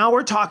 And now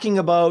we're talking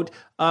about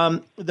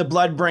the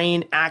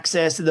blood-brain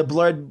axis, the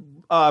blood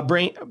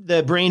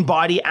brain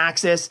body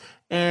axis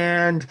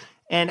and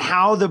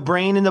how the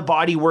brain and the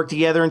body work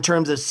together in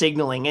terms of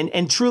signaling.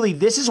 And truly,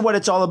 this is what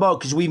it's all about,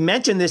 because we've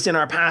mentioned this in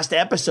our past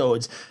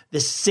episodes, the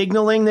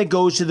signaling that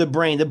goes to the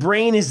brain. The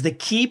brain is the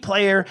key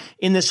player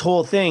in this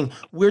whole thing.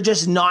 We're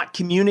just not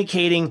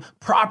communicating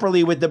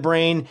properly with the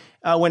brain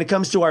when it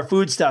comes to our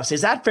foodstuffs.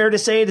 Is that fair to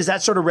say? Does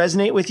that sort of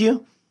resonate with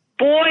you?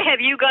 Boy, have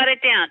you got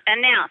it down.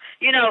 And now,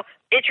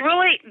 it's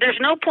really, there's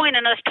no point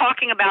in us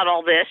talking about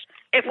all this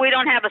if we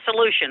don't have a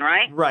solution,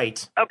 right?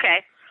 Right.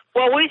 Okay.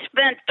 Well, we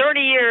spent 30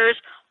 years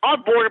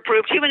of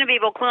board-approved human in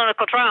vivo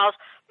clinical trials,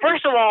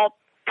 first of all,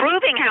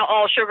 proving how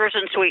all sugars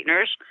and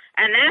sweeteners,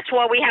 and that's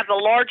why we have the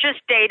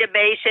largest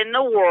database in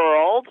the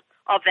world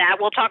of that.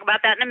 We'll talk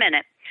about that in a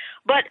minute.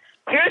 But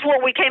here's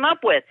what we came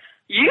up with.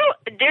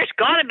 There's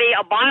got to be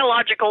a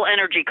biological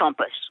energy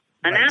compass,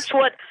 and that's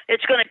what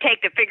it's going to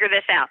take to figure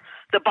this out.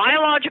 The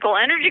biological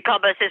energy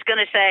compass is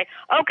going to say,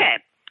 okay,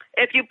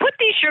 if you put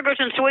these sugars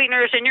and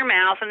sweeteners in your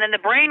mouth and then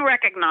the brain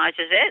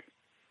recognizes it,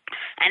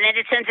 and then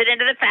it sends it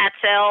into the fat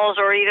cells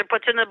or either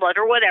puts it in the blood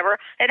or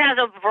whatever. It has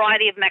a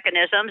variety of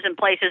mechanisms and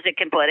places it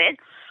can put it.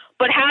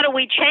 But how do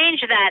we change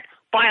that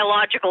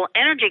biological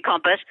energy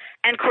compass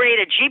and create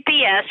a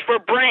GPS for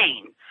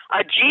brain,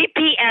 a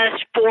GPS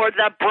for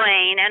the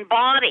brain and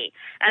body?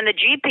 And the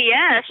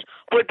GPS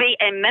would be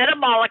a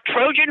metabolic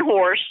Trojan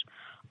horse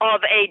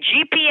of a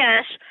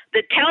GPS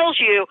that tells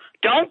you,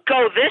 don't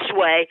go this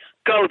way,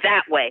 go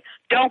that way.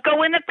 Don't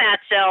go in the fat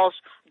cells.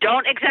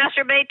 Don't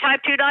exacerbate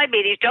type 2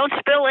 diabetes. Don't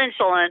spill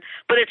insulin,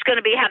 but it's going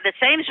to have the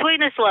same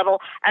sweetness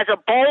level as a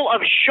bowl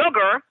of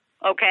sugar,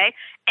 okay?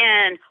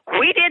 And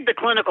we did the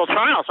clinical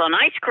trials on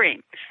ice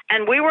cream,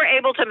 and we were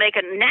able to make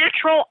a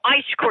natural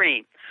ice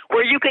cream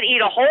where you could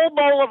eat a whole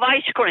bowl of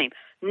ice cream,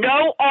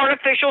 no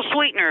artificial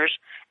sweeteners,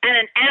 and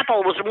an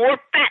apple was more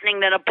fattening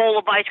than a bowl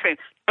of ice cream.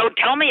 Don't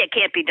tell me it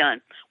can't be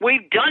done.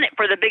 We've done it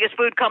for the biggest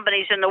food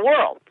companies in the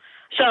world.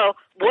 So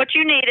what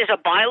you need is a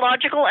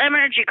biological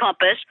energy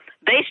compass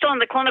based on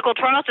the clinical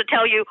trials to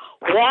tell you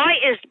why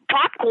is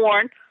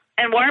popcorn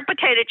and why are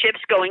potato chips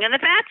going in the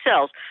fat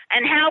cells,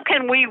 and how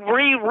can we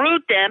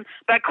reroute them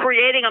by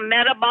creating a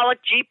metabolic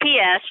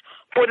GPS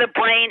for the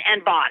brain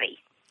and body.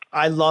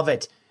 I love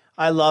it.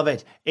 I love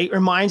it. It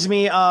reminds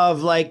me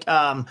of like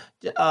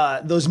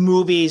those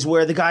movies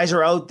where the guys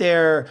are out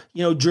there,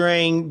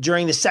 during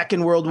the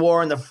Second World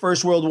War and the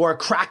First World War,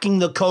 cracking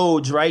the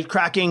codes, right?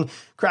 Cracking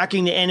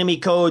the enemy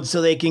codes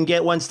so they can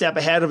get one step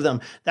ahead of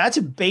them. That's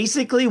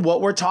basically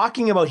what we're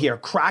talking about here,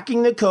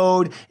 cracking the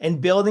code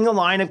and building a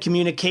line of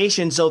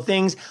communication so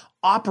things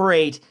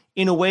operate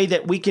in a way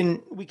that we can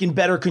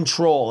better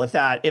control, if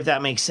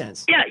that makes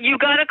sense. Yeah, you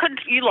got to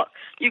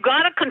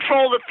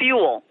control the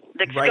fuel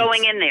that's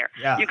going in there.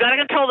 Yeah. You got to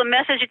control the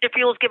message that the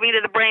fuel is giving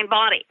to the brain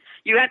body.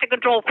 You have to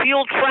control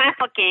fuel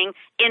trafficking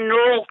in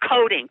neural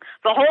coding.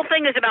 The whole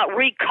thing is about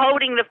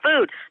recoding the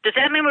food. Does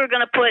that mean we're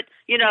going to put,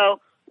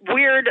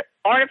 weird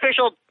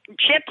artificial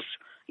chips,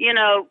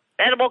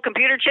 edible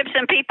computer chips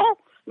in people?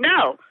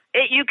 No.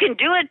 You can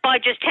do it by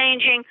just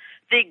changing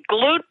the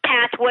GLUT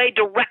pathway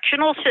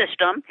directional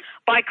system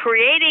by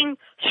creating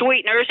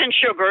sweeteners and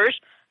sugars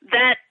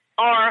that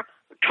are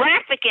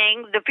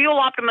trafficking the fuel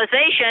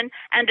optimization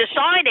and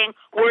deciding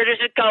where does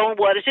it go and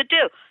what does it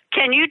do.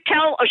 Can you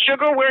tell a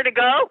sugar where to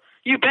go?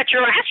 You bet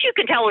your ass you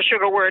can tell a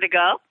sugar where to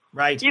go.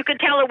 Right. You can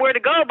tell it where to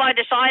go by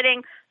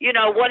deciding,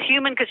 what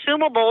human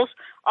consumables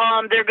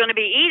they're going to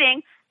be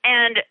eating,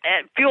 and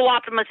fuel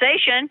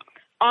optimization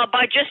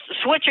by just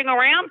switching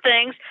around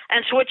things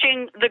and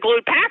switching the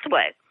GLUT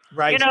pathway.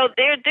 Right.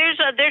 There's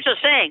a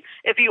saying,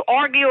 if you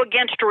argue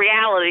against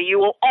reality, you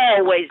will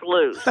always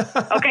lose.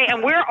 Okay,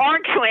 and we're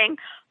arguing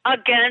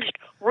against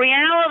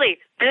reality.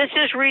 This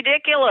is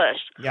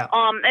ridiculous. Yeah.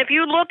 If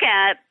you look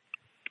at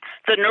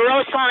the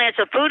neuroscience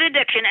of food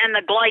addiction and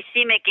the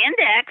glycemic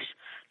index,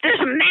 there's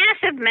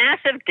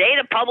massive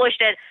data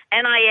published at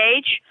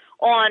NIH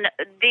on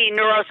the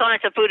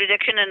neuroscience of food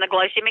addiction and the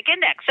glycemic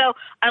index. So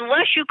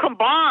unless you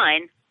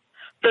combine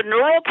the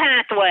neural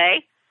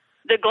pathway,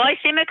 the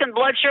glycemic and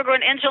blood sugar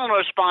and insulin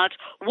response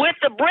with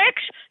the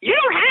bricks, you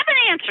don't have an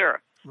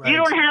answer. Right. You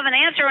don't have an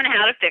answer on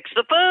how to fix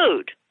the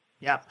food.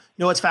 Yeah.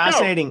 No, it's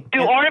fascinating.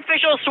 So, do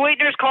artificial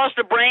sweeteners cause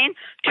the brain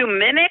to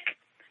mimic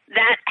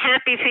that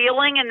happy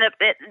feeling and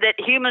that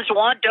humans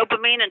want,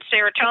 dopamine and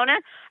serotonin?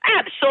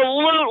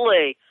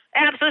 Absolutely.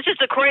 This is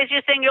the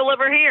craziest thing you'll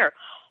ever hear.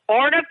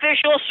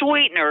 Artificial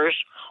sweeteners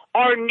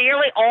are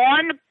nearly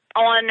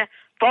on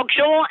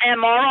functional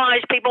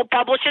MRIs, people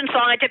published in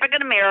Scientific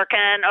and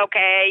American.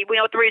 Okay, we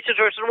know what the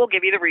resources, we'll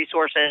give you the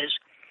resources.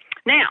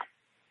 Now,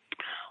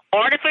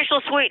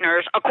 artificial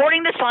sweeteners,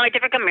 according to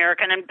Scientific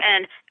American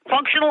and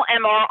functional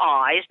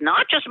MRIs,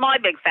 not just my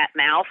big fat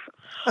mouth,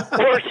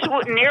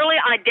 were nearly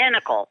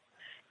identical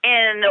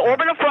in the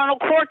orbitofrontal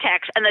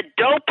cortex and the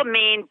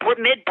dopamine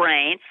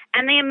midbrain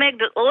and the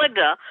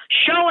amygdala,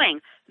 showing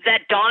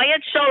that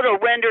diet soda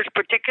renders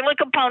particular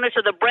components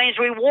of the brain's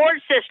reward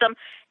system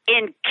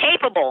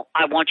incapable,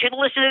 I want you to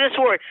listen to this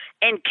word,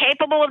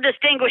 incapable of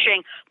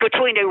distinguishing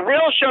between a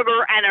real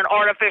sugar and an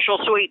artificial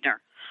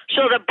sweetener.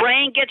 So the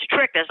brain gets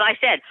tricked. As I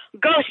said,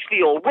 ghost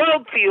fuel,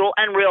 rogue fuel,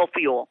 and real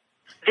fuel.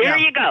 There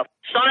you go.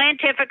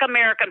 Scientific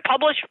American,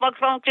 published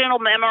functional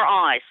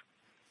MRIs.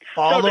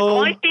 So the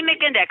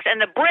glycemic index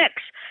and the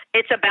BRICS,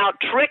 it's about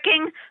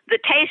tricking the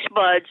taste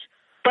buds,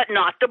 but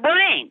not the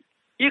brain.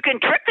 You can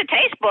trick the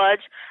taste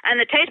buds, and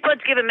the taste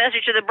buds give a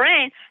message to the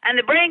brain, and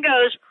the brain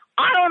goes,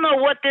 I don't know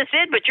what this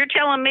is, but you're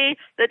telling me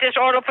that this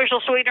artificial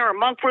sweetener or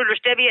monk fruit or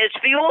stevia is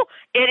fuel?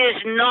 It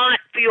is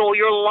not fuel.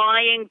 You're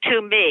lying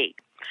to me.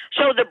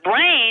 So the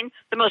brain,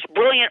 the most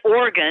brilliant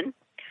organ,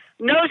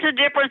 knows the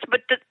difference,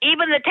 but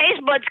even the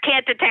taste buds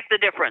can't detect the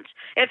difference.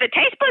 If the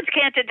taste buds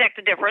can't detect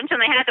the difference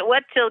and they have it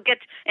wet till it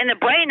gets in the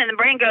brain and the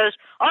brain goes,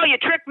 oh, you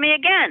tricked me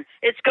again.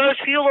 It's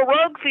ghost fuel or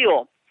rogue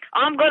fuel.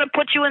 I'm going to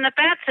put you in the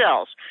fat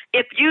cells.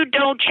 If you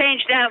don't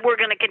change that, we're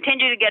going to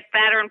continue to get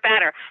fatter and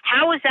fatter.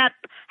 How is that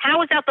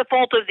the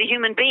fault of the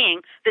human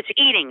being that's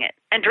eating it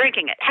and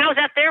drinking it? How is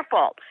that their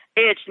fault?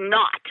 It's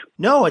not.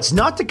 No, it's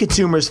not the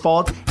consumer's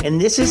fault,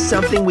 and this is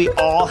something we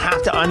all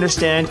have to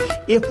understand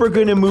if we're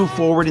going to move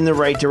forward in the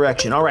right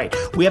direction. All right,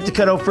 we have to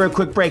cut out for a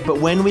quick break,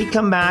 but when we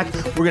come back,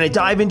 we're going to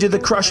dive into the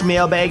Crush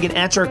mailbag and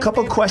answer a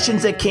couple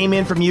questions that came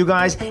in from you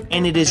guys,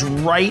 and it is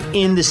right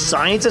in the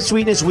Science of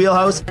Sweetness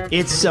wheelhouse.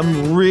 It's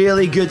some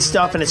really good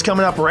stuff, and it's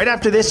coming up right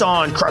after this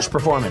on Crush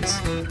Performance.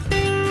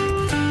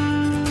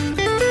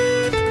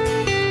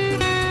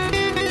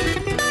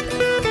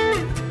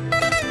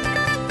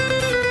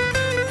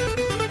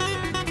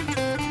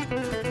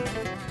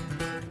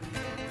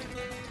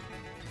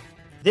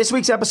 This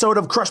week's episode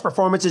of Crush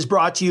Performance is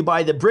brought to you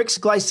by the BRICS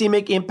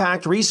Glycemic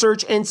Impact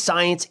Research and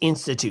Science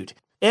Institute.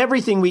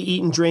 Everything we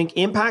eat and drink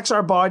impacts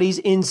our bodies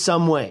in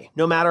some way,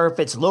 no matter if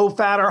it's low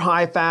fat or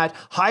high fat,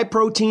 high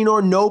protein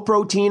or no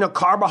protein, a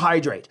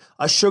carbohydrate,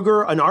 a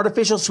sugar, an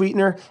artificial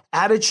sweetener,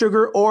 added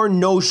sugar, or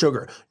no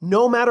sugar.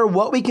 No matter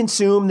what we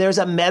consume, there's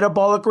a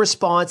metabolic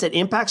response that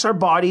impacts our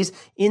bodies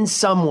in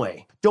some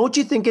way. Don't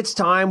you think it's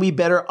time we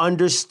better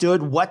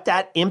understood what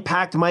that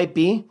impact might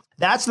be?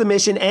 That's the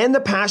mission and the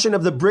passion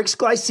of the BRICS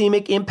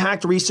Glycemic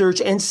Impact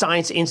Research and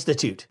Science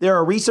Institute. They're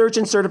a research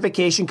and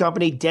certification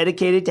company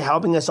dedicated to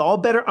helping us all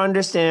better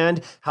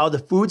understand how the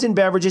foods and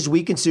beverages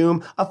we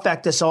consume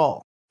affect us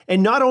all.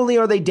 And not only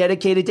are they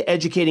dedicated to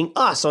educating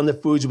us on the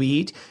foods we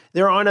eat,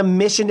 they're on a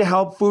mission to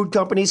help food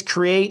companies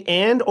create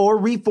and or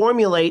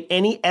reformulate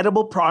any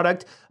edible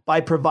product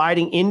by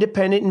providing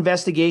independent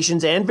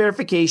investigations and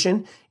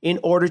verification in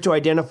order to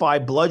identify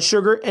blood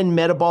sugar and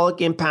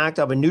metabolic impact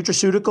of a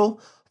nutraceutical,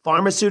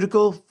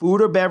 pharmaceutical,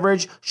 food or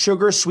beverage,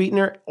 sugar,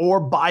 sweetener,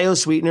 or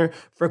biosweetener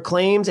for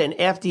claims and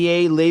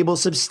FDA label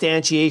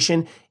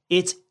substantiation.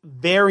 It's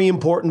very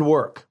important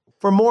work.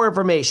 For more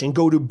information,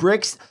 go to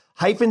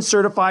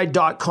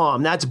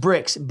BRICS-certified.com. That's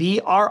BRICS,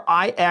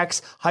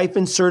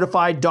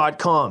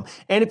 BRIX-certified.com.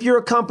 And if you're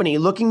a company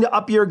looking to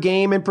up your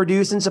game and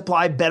produce and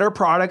supply better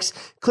products,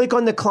 click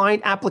on the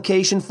client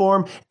application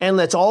form and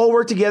let's all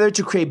work together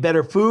to create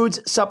better foods,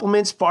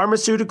 supplements,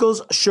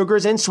 pharmaceuticals,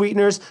 sugars, and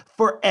sweeteners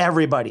for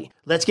everybody.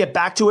 Let's get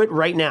back to it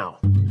right now.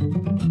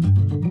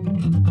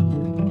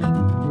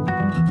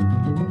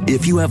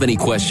 If you have any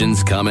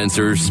questions, comments,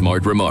 or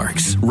smart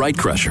remarks, write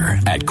Crusher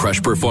at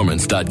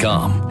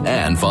crushperformance.com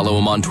and follow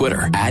him on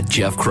Twitter at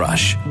Jeff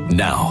Crush.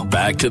 Now,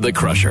 back to the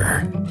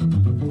Crusher.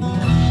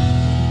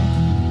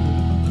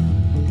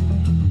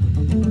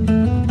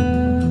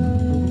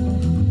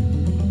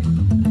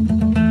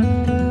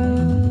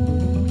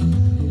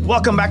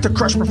 Welcome back to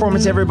Crush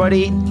Performance,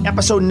 everybody.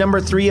 Episode number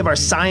 3 of our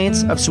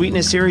Science of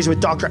Sweetness series with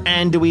Dr.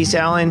 Ann Deweese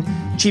Allen,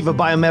 Chief of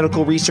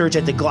Biomedical Research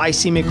at the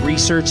Glycemic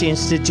Research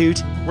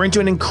Institute. We're into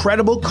an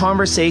incredible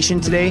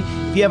conversation today.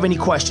 If you have any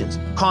questions,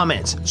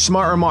 comments,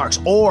 smart remarks,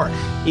 or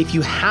if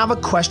you have a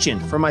question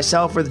for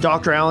myself or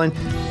Dr. Allen,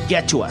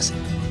 get to us.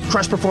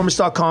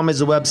 Crushperformance.com is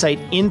the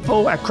website.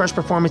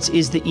 Info@Crushperformance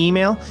is the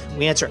email.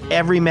 We answer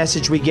every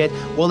message we get.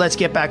 Well, let's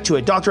get back to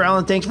it. Dr.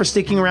 Allen, thanks for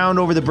sticking around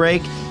over the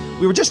break.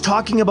 We were just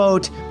talking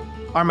about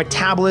our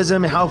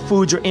metabolism and how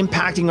foods are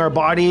impacting our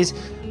bodies,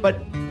 but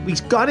we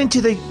got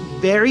into the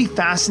very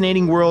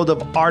fascinating world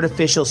of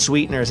artificial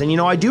sweeteners.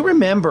 And I do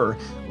remember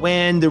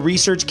when the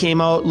research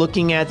came out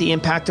looking at the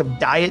impact of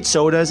diet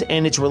sodas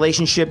and its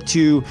relationship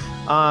to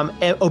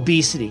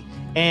obesity.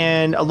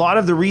 And a lot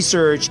of the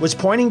research was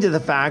pointing to the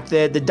fact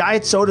that the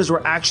diet sodas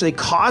were actually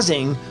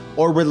causing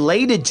or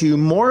related to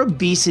more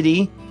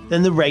obesity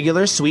than the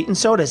regular sweetened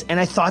sodas. And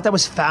I thought that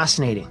was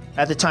fascinating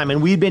at the time.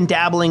 And we'd been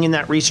dabbling in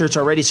that research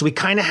already, so we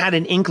kind of had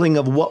an inkling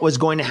of what was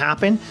going to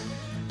happen.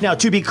 Now,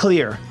 to be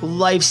clear,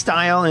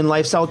 lifestyle and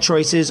lifestyle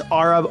choices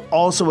are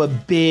also a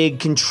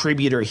big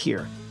contributor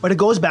here. But it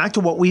goes back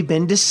to what we've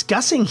been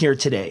discussing here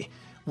today.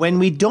 When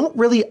we don't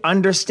really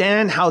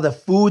understand how the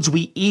foods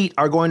we eat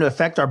are going to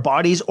affect our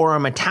bodies or our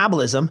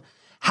metabolism,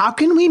 how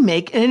can we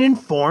make an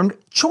informed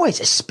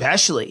choice,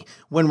 especially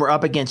when we're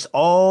up against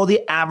all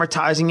the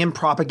advertising and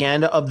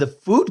propaganda of the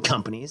food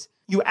companies?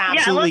 You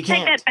absolutely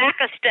can't. Let's take that back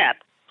a step.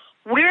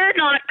 We're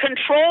not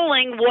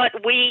controlling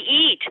what we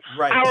eat.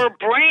 Right. Our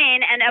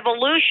brain and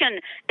evolution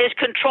is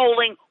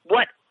controlling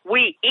what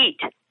we eat.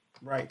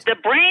 Right. The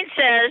brain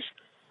says,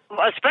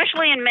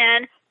 especially in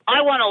men,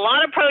 I want a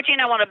lot of protein.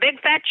 I want a big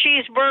fat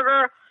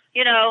cheeseburger,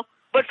 you know.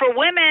 But for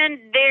women,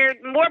 they're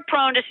more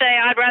prone to say,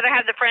 I'd rather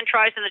have the French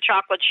fries than the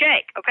chocolate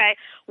shake, okay?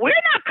 We're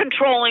not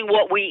controlling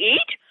what we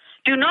eat.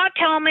 Do not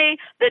tell me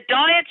that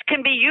diets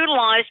can be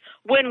utilized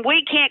when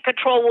we can't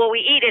control what we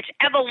eat. It's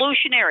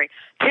evolutionary.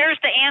 Here's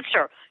the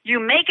answer. You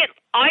make it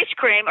ice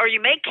cream, or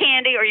you make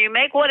candy, or you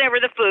make whatever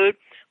the food,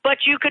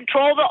 but you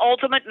control the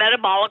ultimate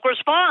metabolic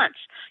response.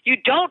 You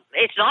don't,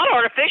 it's not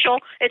artificial.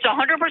 It's 100%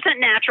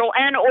 natural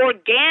and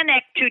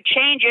organic to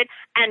change it,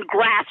 and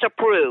GRAS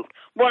approved.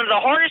 One of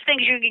the hardest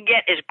things you can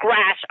get is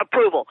GRAS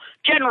approval,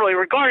 generally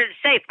regarded as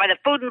safe by the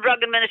Food and Drug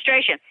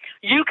Administration.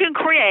 You can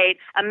create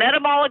a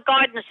metabolic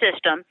guidance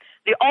system,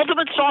 the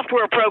ultimate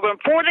software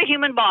program for the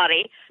human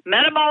body,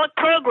 metabolic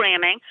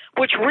programming,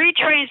 which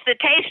retrains the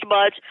taste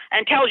buds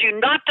and tells you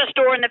not to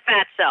store in the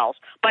fat cells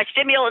by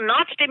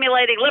not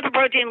stimulating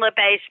lipoprotein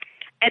lipase,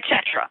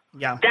 etc.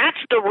 Yeah. That's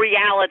the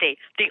reality.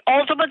 The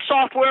ultimate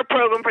software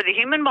program for the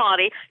human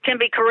body can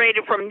be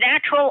created from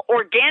natural,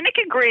 organic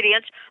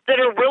ingredients that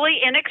are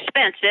really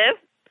inexpensive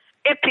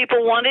if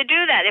people want to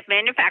do that, if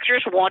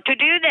manufacturers want to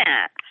do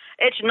that.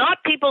 It's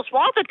not people's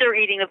fault that they're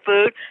eating the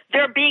food.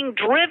 They're being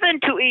driven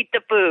to eat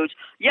the foods.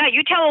 Yeah,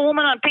 you tell a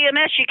woman on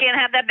PMS she can't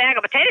have that bag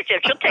of potato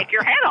chips, she'll take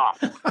your head off.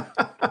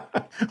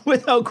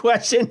 Without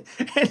question.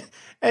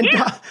 And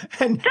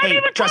Don't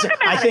even trust talk me,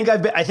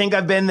 about I think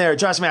I've been there.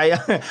 Trust me,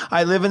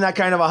 I live in that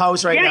kind of a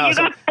house right now. Yeah, you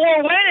got 4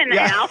 women in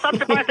the house. I'm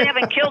surprised they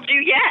haven't killed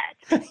you yet.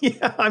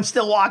 Yeah, I'm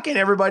still walking,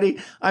 everybody.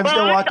 I'm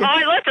still walking.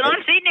 Listen,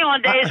 I've seen you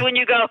on days when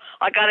you go,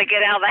 I got to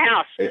get out of the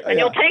house. And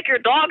you'll take your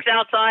dogs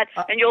outside,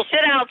 and you'll sit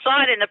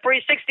outside in the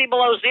 360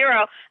 below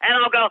zero, and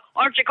I'll go,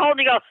 aren't you cold? And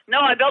you go, no,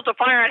 I built a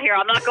fire out here.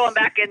 I'm not going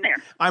back in there.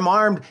 I'm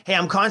armed. Hey,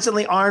 I'm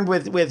constantly armed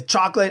with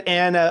chocolate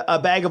and a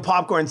bag of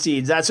popcorn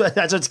seeds. That's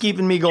what's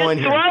keeping me going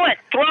here.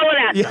 Throw it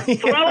at them.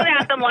 Throw it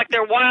at them like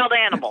they're wild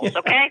animals,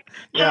 okay?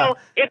 So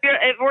if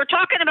we're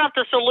talking about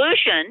the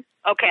solution,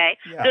 okay,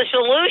 the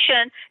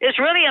solution is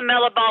really a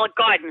metabolic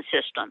guidance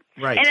system.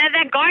 Right. And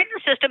that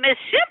guidance system is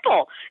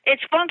simple.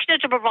 It's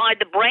functioned to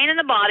provide the brain and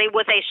the body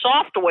with a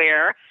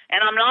software,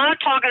 and I'm not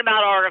talking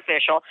about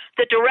artificial,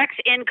 that directs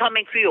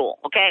incoming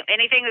fuel, okay,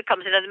 anything that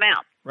comes into the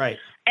mouth. Right.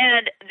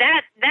 And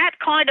that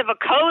kind of a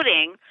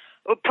coding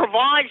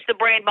provides the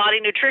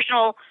brain-body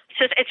nutritional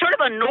system. It's sort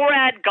of a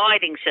NORAD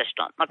guiding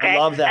system, okay? I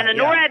love that. And the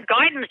NORAD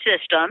guidance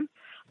system,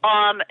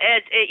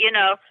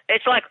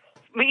 it's like,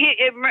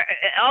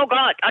 oh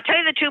God! I'll tell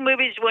you the 2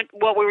 movies.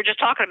 What we were just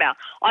talking about.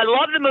 I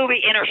love the movie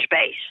Inner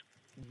Space.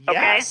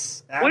 Okay,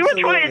 yes, we were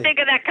trying to think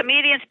of that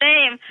comedian's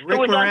name Rick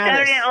who was Moranis. on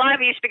Saturday Night Live.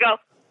 He used to go.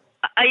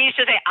 I used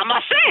to say, I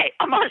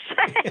must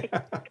say.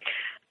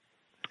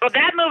 Well,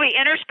 that movie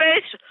Inner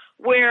Space,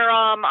 where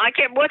I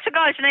can't. What's the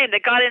guy's name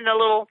that got in the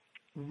little?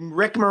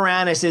 Rick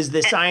Moranis is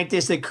the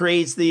scientist that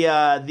creates the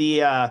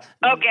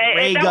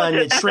ray gun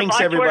that shrinks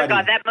everybody.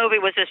 God, that movie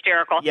was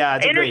hysterical. Yeah,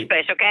 it's Inner great.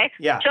 Space, okay?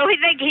 Yeah. So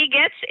he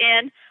gets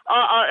in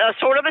a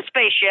sort of a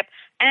spaceship,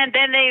 and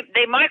then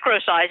they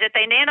microsize it,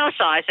 they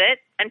nanosize it,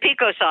 and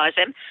picosize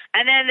him,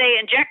 and then they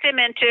inject him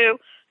into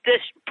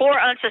this poor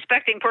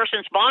unsuspecting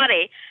person's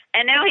body,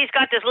 and now he's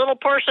got this little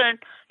person,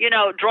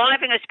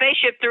 driving a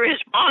spaceship through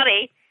his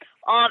body.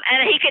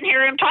 And he can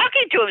hear him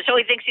talking to him, so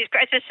he thinks it's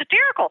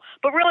hysterical.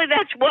 But really,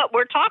 that's what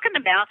we're talking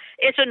about.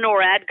 It's a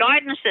NORAD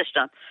guidance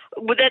system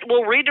that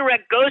will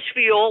redirect ghost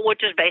fuel,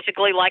 which is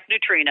basically like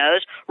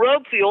neutrinos,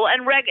 rogue fuel,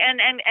 and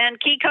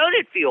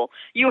key-coded fuel.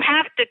 You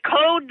have to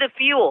code the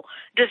fuel.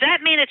 Does that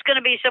mean it's going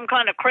to be some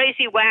kind of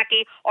crazy,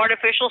 wacky,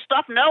 artificial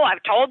stuff? No,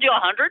 I've told you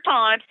 100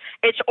 times.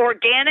 It's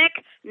organic,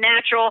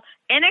 natural,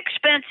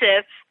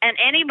 inexpensive, and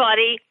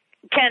anybody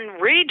can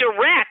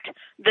redirect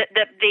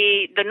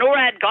the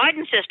NORAD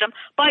guidance system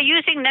by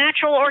using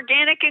natural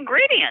organic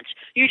ingredients.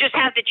 You just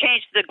have to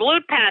change the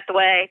GLUT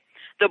pathway,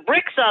 the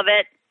bricks of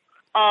it.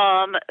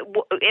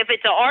 If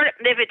it's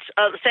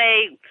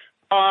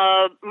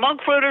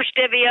monk fruit or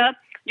stevia,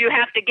 you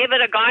have to give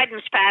it a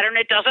guidance pattern.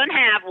 It doesn't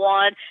have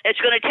one.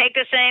 It's going to take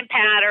the same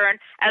pattern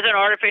as an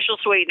artificial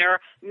sweetener.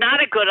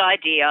 Not a good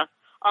idea.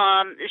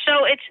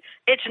 So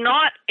it's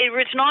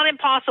not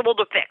impossible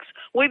to fix.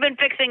 We've been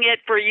fixing it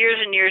for years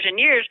and years and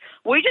years.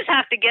 We just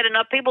have to get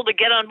enough people to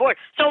get on board.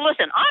 So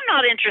listen, I'm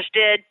not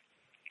interested.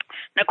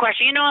 Now,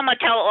 question, I'm going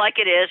to tell it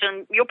like it is,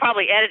 and you'll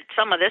probably edit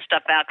some of this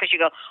stuff out because you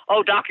go,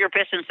 oh, Doc, you're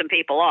pissing some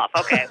people off.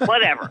 Okay,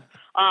 whatever.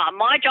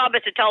 My job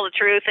is to tell the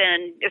truth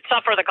and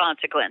suffer the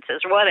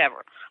consequences,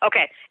 whatever.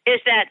 Okay,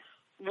 is that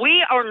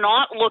we are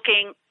not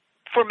looking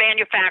for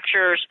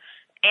manufacturers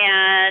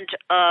and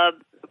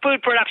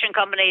food production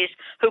companies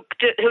who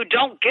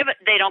don't give it,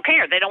 they don't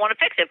care. They don't want to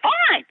fix it.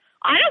 Fine.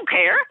 I don't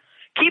care.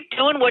 Keep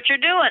doing what you're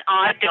doing.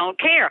 I don't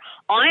care.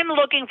 I'm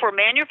looking for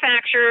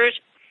manufacturers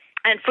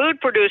and food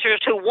producers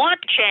who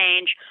want to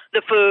change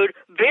the food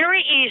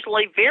very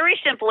easily, very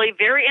simply,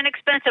 very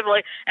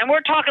inexpensively, and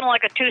we're talking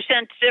like a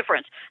 2-cent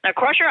difference. Now,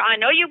 Crusher, I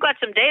know you've got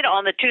some data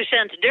on the 2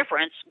 cents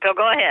difference.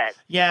 Go ahead.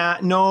 Yeah,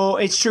 no,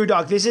 it's true,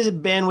 Doc. This has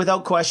been,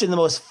 without question, the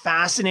most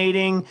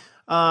fascinating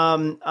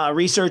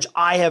research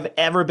I have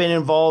ever been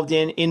involved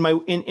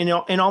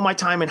in all my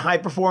time in high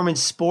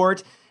performance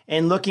sport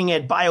and looking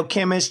at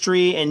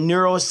biochemistry and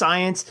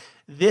neuroscience.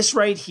 This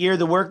right here,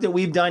 the work that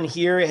we've done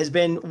here has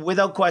been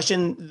without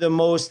question the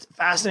most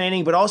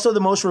fascinating, but also the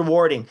most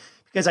rewarding,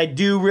 because I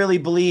do really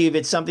believe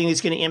it's something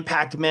that's going to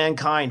impact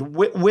mankind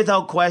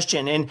without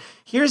question. And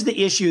here's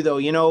the issue, though.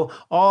 You know,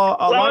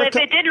 if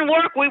it didn't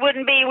work, we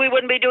wouldn't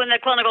be doing the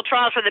clinical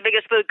trials for the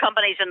biggest food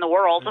companies in the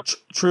world.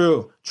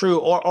 True.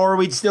 Or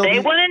we'd still. They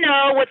want to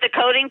know what the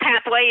coding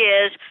pathway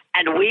is,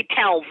 and we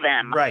tell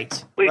them.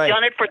 Right. We've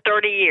done it for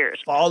 30 years.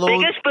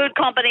 Biggest food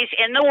companies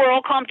in the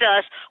world come to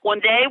us when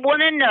they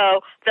want to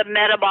know the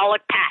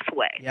metabolic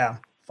pathway. Yeah.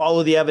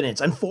 Follow the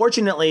evidence.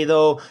 Unfortunately,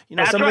 though, you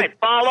know, that's right.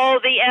 Follow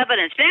the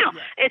evidence. Now,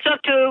 it's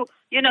up to,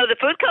 you know, the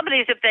food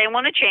companies if they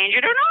want to change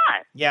it or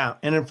not. Yeah.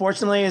 And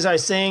unfortunately, as I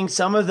was saying,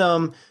 some of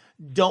them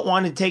don't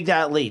want to take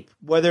that leap,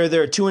 whether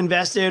they're too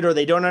invested or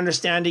they don't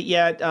understand it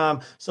yet.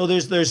 So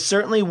there's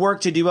certainly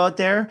work to do out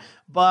there.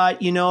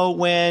 But, you know,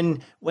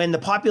 when the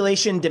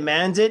population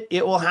demands it,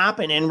 it will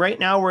happen. And right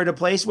now we're at a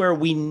place where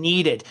we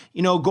need it.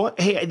 You know, I'll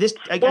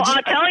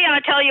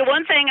tell you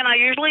one thing, and I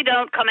usually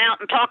don't come out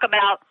and talk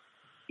about,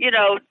 you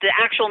know, the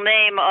actual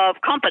name of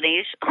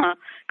companies,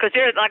 because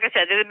they're, like I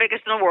said, they're the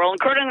biggest in the world,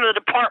 including the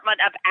Department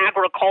of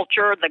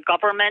Agriculture, the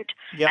government,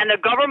 and the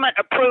government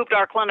approved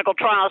our clinical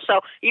trials.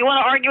 So you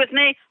want to argue with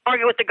me?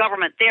 Argue with the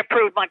government. They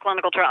approved my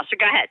clinical trials. So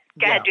go ahead,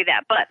 do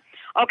that. But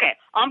okay,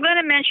 I'm going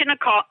to mention a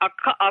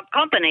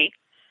company,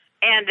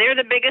 and they're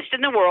the biggest in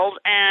the world.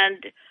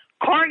 And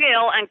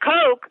Cargill and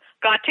Coke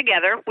got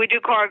together. We did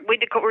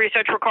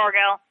research for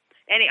Cargill.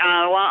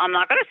 Well, I'm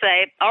not going to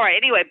say. All right,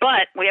 anyway,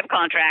 but we have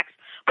contracts.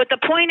 But the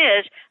point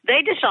is, they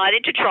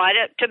decided to try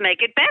to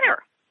make it better,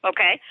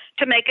 okay,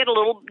 to make it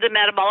the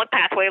metabolic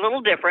pathway a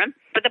little different.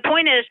 But the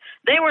point is,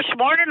 they were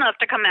smart enough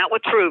to come out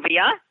with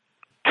Truvia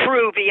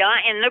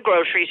in the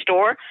grocery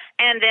store,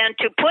 and then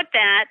to put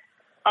that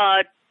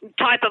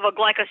type of a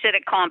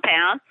glycosidic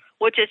compound,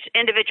 which is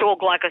individual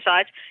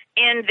glycosides,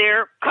 in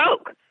their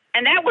Coke.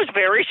 And that was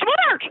very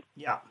smart.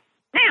 Yeah.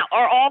 Now,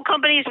 are all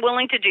companies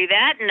willing to do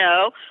that?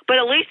 No, but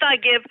at least I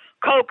give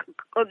Coke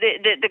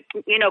the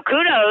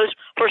kudos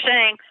for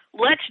saying,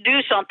 let's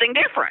do something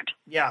different.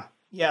 Yeah.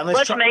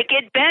 Let's make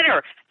it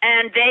better,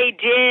 and they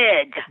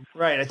did.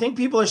 Right. I think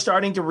people are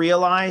starting to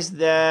realize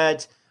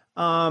that,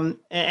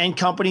 and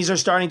companies are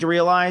starting to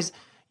realize,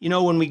 you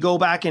know, when we go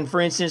back and,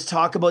 for instance,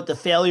 talk about the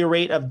failure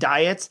rate of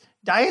diets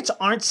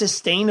aren't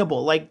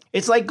sustainable. Like,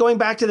 it's like going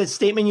back to the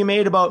statement you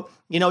made about,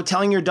 you know,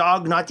 telling your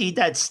dog not to eat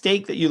that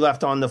steak that you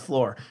left on the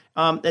floor.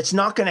 That's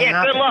not going to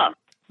happen. Good luck.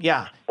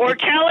 Yeah. Or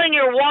telling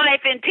your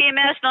wife in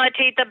PMS not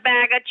to eat the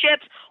bag of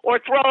chips or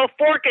throw a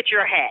fork at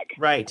your head.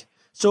 Right.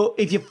 So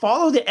if you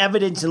follow the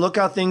evidence and look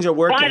how things are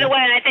working. By the way,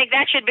 I think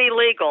that should be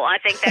legal.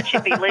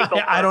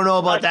 I don't know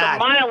about that.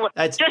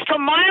 Just to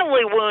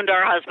mildly wound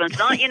our husbands,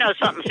 not, you know,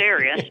 something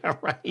serious. Yeah,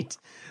 right.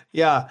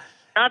 Yeah.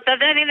 Not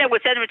that anything that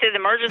would send them to the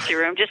emergency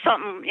room, just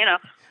something, you know.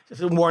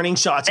 Just warning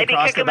shots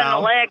across the bow. Maybe kick them in the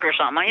leg or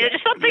something. You know,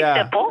 just something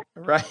simple.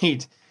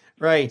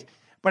 Right.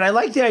 But I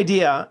like the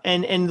idea.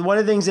 And one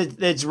of the things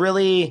that's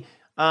really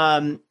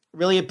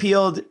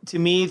appealed to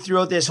me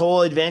throughout this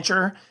whole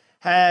adventure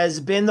has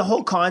been the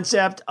whole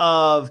concept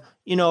of,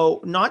 you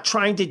know, not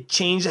trying to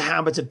change the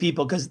habits of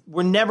people, because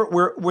we're never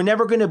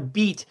going to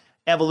beat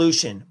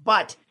evolution,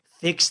 but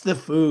fix the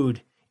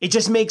food. It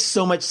just makes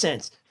so much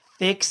sense.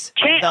 Fix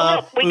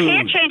the food. We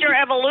can't change our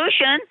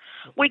evolution.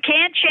 We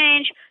can't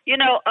change, you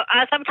know,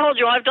 as I've told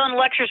you, I've done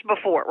lectures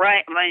before,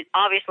 right? I mean,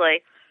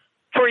 obviously,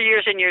 for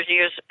years and years and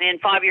years, and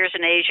 5 years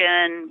in Asia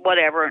and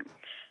whatever,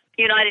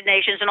 United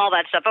Nations and all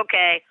that stuff.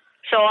 Okay,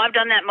 so I've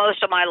done that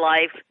most of my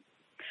life,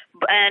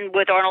 and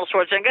with Arnold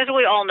Schwarzenegger, as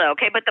we all know.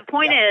 Okay, but the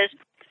point is,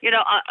 you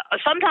know,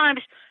 sometimes,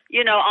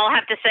 you know, I'll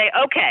have to say,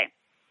 okay,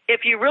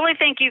 if you really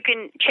think you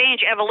can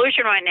change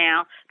evolution right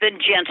now, then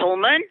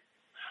gentlemen,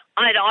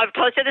 I've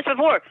said this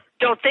before,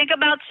 don't think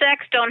about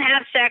sex, don't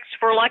have sex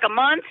for like a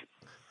month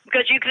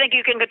because you think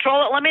you can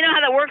control it. Let me know how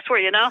that works for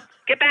you, you know?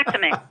 Get back to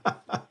me.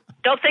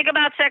 Don't think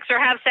about sex or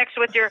have sex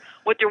with your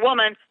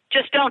woman.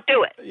 Just don't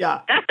do it.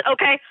 Yeah. That's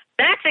okay.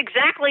 That's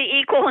exactly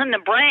equal in the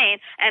brain.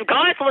 And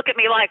guys look at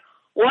me like,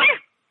 what?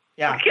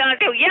 Yeah. What can I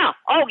do? Yeah.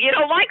 Oh, you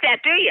don't like that,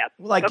 do you?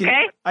 Well, I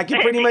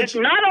can pretty much.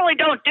 Not only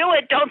don't do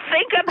it, don't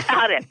think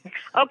about it.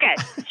 Okay.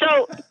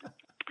 So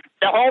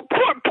the whole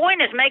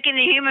point is making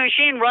the human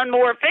machine run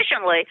more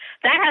efficiently.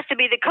 That has to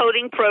be the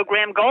coding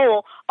program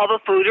goal of a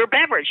food or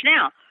beverage.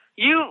 Now,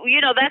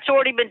 you know, that's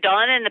already been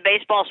done in the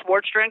baseball,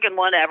 sports drink, and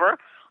whatever.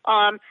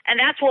 And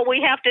that's what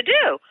we have to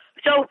do.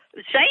 So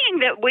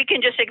saying that we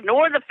can just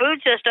ignore the food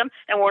system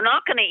and we're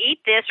not going to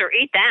eat this or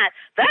eat that,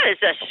 that is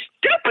the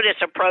stupidest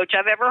approach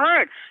I've ever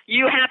heard.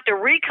 You have to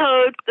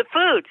recode the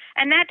food.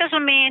 And that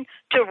doesn't mean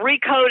to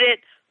recode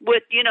it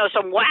with, you know,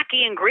 some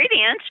wacky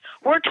ingredients.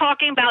 We're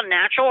talking about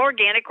natural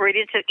organic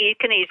ingredients that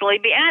can easily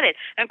be added.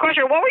 And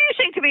Crusher, what were you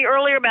saying to me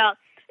earlier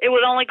about it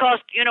would only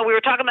cost, you know, we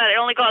were talking about it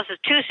only costs us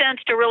 2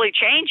 cents to really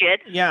change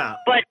it. Yeah.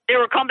 But there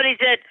were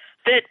companies that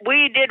that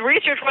we did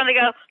research when they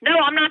go, no,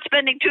 I'm not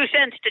spending 2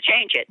 cents to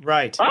change it.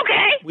 Right.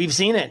 Okay. We've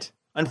seen it.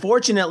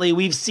 Unfortunately,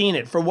 we've seen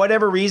it for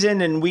whatever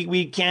reason, and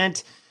we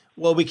can't.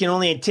 Well, we can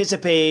only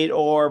anticipate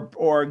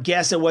or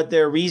guess at what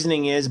their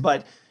reasoning is,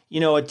 but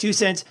a 2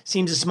 cents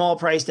seems a small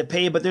price to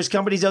pay. But there's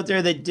companies out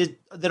there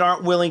that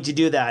aren't willing to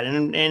do that,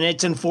 and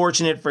it's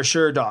unfortunate for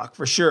sure, Doc,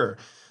 for sure.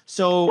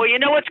 So, well, you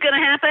know what's going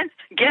to happen?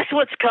 Guess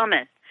what's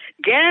coming?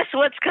 Guess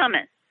what's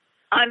coming?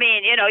 I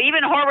mean,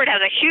 even Harvard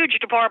has a huge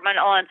department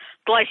on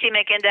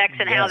glycemic index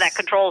and how that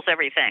controls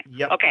everything.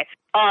 Yep. Okay.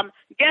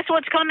 Guess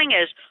what's coming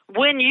is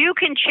when you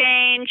can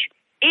change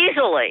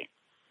easily,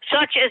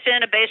 such as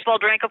in a baseball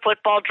drink, a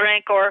football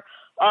drink, or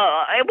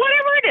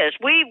whatever it is.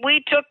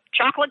 We took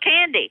chocolate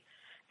candy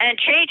and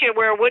changed it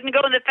where it wouldn't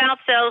go in the fat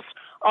cells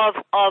of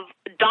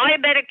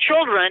diabetic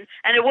children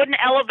and it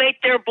wouldn't elevate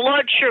their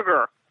blood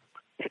sugar.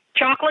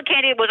 Chocolate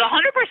candy was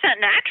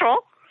 100%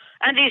 natural.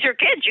 And these are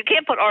kids. You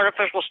can't put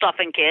artificial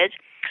stuff in kids.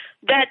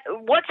 That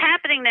what's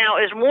happening now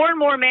is more and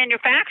more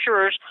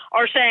manufacturers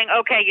are saying,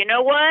 okay, you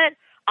know what?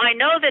 I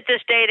know that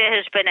this data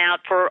has been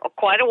out for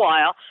quite a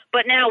while,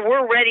 but now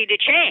we're ready to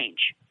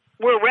change.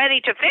 We're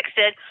ready to fix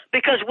it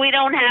because we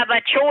don't have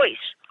a choice.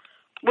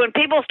 When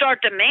people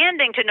start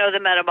demanding to know the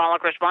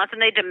metabolic response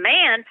and they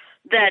demand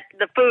that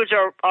the foods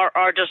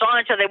are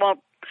designed so they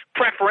won't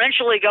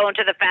preferentially go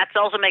into the fat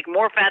cells and make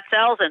more fat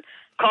cells and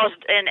cause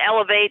and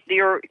elevate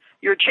your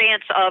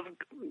chance of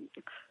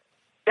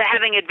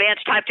having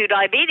advanced type 2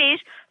 diabetes,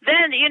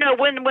 then,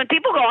 when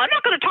people go, I'm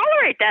not going to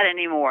tolerate that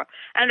anymore.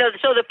 And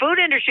so the food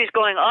industry is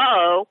going,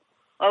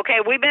 okay,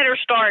 we better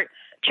start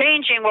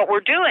changing what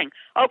we're doing.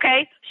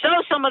 Okay, so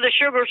some of the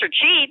sugars are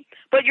cheap,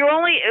 but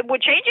we're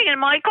changing it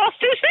might cost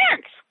 2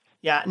 cents.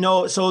 Yeah,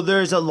 no, so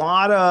there's a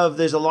lot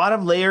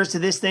of layers to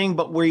this thing,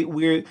 but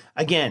we're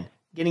again,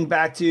 getting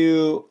back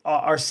to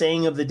our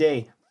saying of the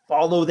day,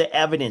 follow the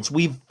evidence.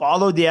 We've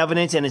followed the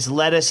evidence and it's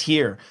led us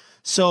here.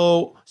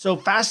 So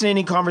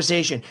fascinating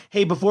conversation.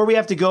 Hey, before we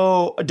have to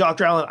go,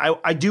 Dr. Allen,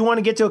 I do want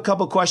to get to a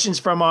couple questions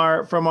from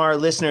our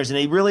listeners, and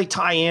they really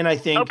tie in, I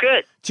think,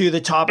 to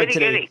the topic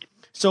today.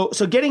 So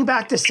getting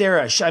back to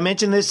Sarah, I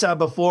mentioned this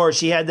before.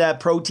 She had that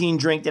protein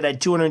drink that had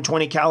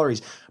 220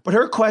 calories. But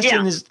her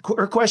question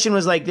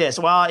was like this.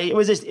 Well, it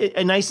was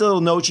a nice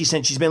little note she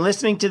sent. She's been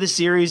listening to the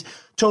series,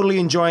 totally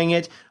enjoying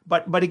it.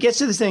 But it gets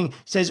to this thing. It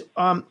says,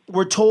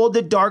 we're told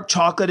that dark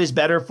chocolate is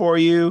better for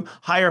you.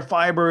 Higher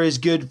fiber is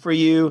good for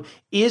you.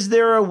 Is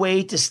there a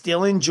way to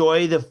still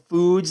enjoy the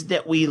foods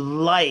that we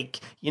like?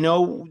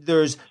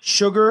 There's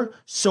sugar,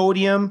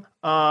 sodium,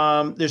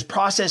 there's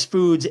processed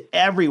foods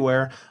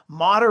everywhere.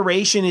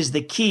 Moderation is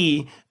the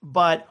key,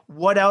 but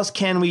what else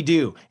can we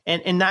do?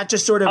 And not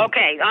just sort of...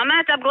 Okay, I'm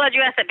glad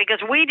you asked that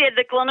because we did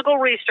the clinical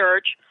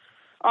research.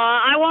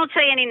 I won't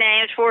say any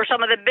names for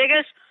some of the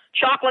biggest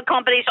chocolate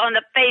companies on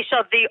the face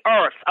of the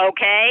earth,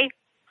 okay?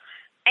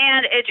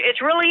 And it's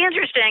really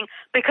interesting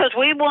because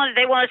they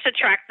want us to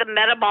track the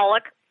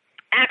metabolic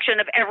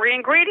action of every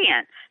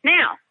ingredient.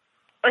 Now,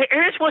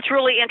 here's what's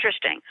really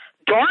interesting.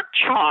 Dark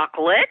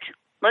chocolate,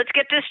 let's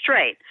get this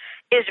straight,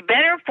 is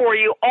better for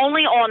you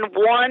only on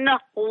one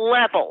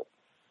level,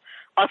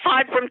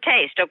 aside from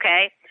taste,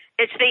 okay?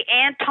 It's the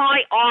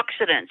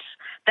antioxidants.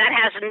 That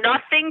has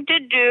nothing to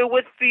do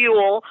with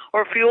fuel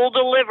or fuel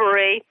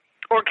delivery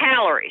or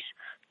calories.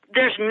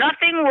 There's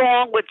nothing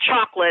wrong with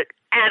chocolate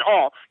at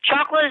all.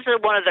 Chocolate is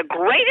one of the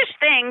greatest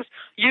things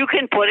you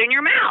can put in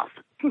your mouth.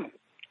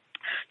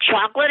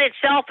 Chocolate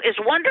itself is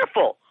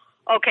wonderful.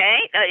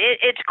 Okay,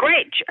 it's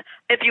great.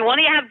 If you want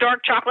to have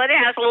dark chocolate,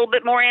 it has a little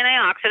bit more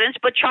antioxidants,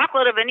 but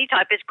chocolate of any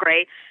type is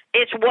great.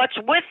 It's what's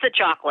with the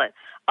chocolate.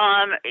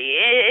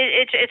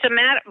 It's a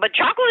matter, but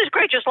chocolate is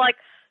great. Just like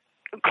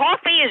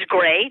coffee is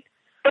great,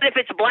 but if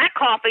it's black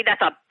coffee,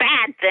 that's a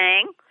bad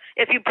thing.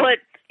 If you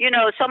put,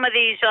 some of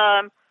these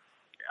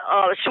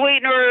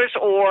sweeteners,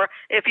 or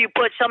if you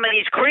put some of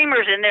these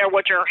creamers in there,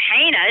 which are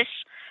heinous,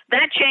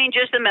 that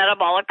changes the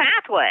metabolic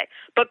pathway.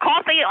 But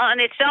coffee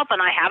on itself,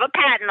 and I have a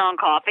patent on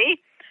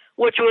coffee,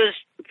 which was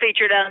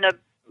featured on the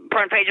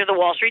front page of the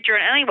Wall Street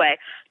Journal anyway,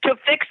 to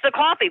fix the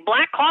coffee.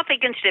 Black coffee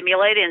can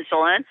stimulate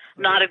insulin,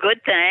 not a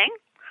good thing,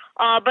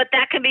 but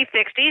that can be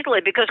fixed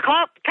easily because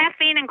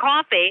caffeine in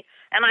coffee,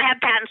 and I have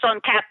patents on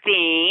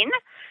caffeine,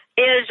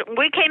 is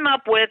we came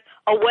up with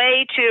a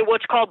way to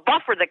what's called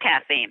buffer the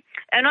caffeine.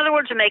 In other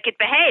words, to make it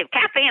behave.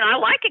 Caffeine, I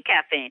like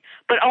caffeine,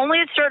 but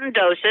only at certain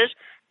doses.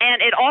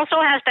 And it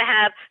also has to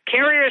have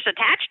carriers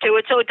attached to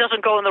it so it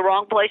doesn't go in the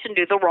wrong place and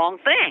do the wrong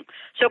thing.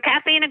 So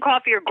caffeine and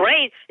coffee are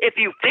great if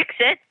you fix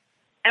it.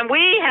 And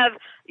we have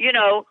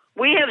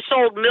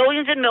sold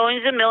millions and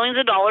millions and millions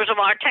of dollars of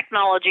our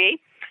technology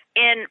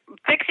in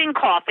fixing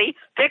coffee,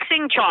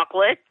 fixing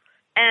chocolate,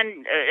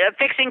 and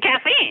fixing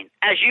caffeine,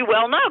 as you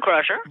well know,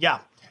 Crusher.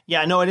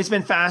 Yeah, no, and it's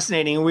been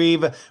fascinating.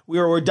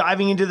 We're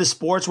diving into the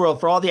sports world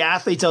for all the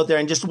athletes out there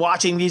and just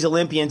watching these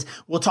Olympians.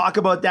 We'll talk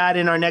about that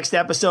in our next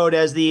episode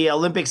as the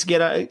Olympics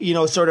get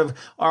sort of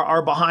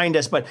are behind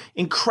us. But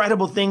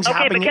incredible things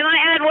happening. Okay,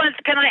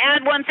 but can I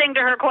add one thing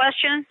to her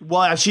question?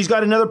 Well, she's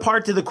got another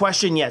part to the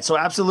question yet, so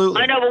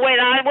absolutely. I know, but wait,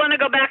 I want to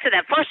go back to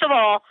that. First of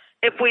all,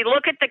 if we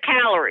look at the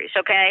calories,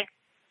 okay,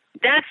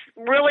 that's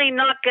really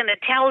not going to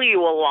tell you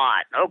a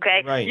lot,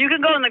 okay? Right. You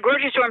can go in the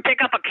grocery store and pick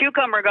up a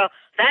cucumber and go,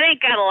 that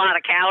ain't got a lot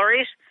of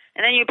calories.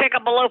 And then you pick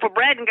up a loaf of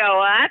bread and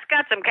go, that's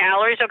got some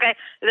calories, okay?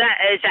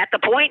 Is that the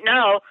point?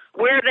 No.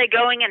 Where are they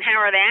going and how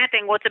are they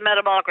acting? What's the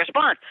metabolic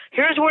response?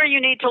 Here's where you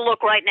need to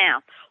look right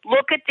now.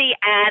 Look at the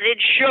added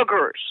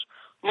sugars.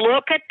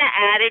 Look at the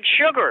added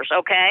sugars,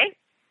 okay?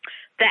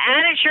 The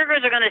added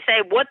sugars are going to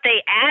say what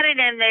they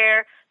added in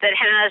there that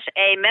has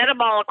a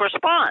metabolic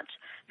response.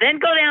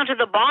 Then go down to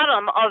the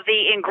bottom of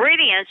the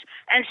ingredients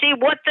and see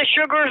what the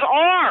sugars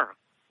are.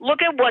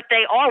 Look at what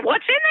they are.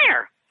 What's in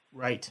there?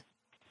 Right.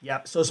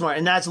 Yeah, so smart.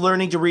 And that's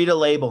learning to read a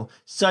label.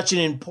 Such an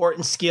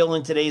important skill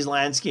in today's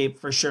landscape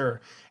for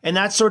sure. And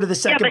that's sort of the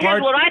second part. Yeah,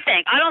 but part. here's what I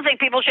think. I don't think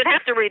people should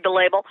have to read the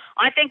label.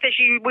 I think that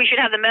we should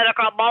have the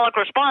metabolic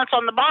response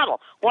on the bottle.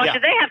 Why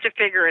should they have to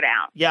figure it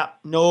out? Yeah,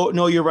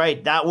 no, you're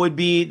right.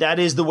 That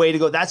is the way to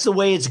go. That's the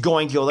way it's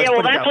going to go. That's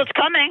what's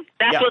coming.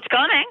 That's what's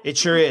coming. It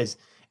sure is.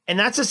 And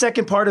that's the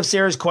second part of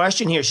Sarah's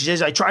question here. She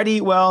says, I try to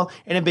eat well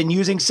and have been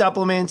using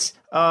supplements.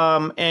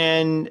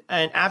 And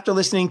after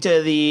listening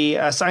to the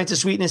Science of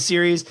Sweetness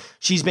series,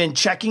 she's been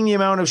checking the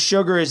amount of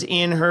sugars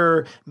in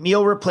her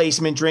meal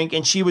replacement drink,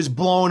 and she was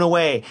blown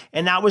away.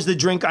 And that was the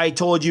drink I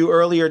told you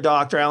earlier,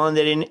 Dr. Allen,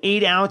 that in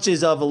 8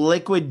 ounces of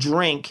liquid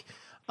drink,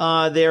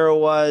 there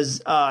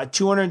was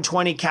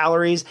 220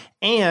 calories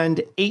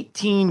and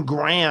 18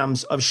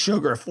 grams of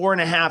sugar,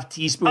 4.5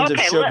 teaspoons of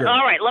sugar.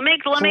 All right. Let me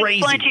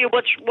explain to you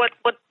what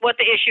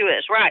the issue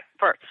is. Right.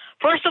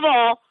 First of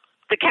all,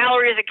 the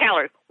calorie is a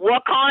calorie.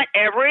 What kind?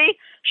 Every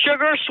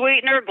sugar,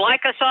 sweetener,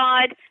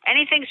 glycoside,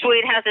 anything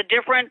sweet has a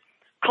different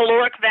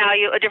caloric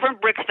value, a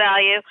different Brix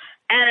value,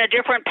 and a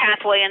different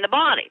pathway in the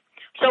body.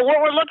 So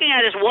what we're looking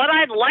at is what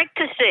I'd like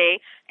to see,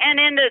 and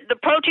in the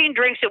protein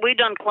drinks that we've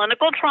done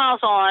clinical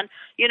trials on,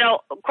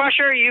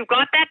 Crusher, you've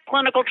got that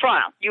clinical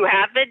trial. You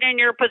have it in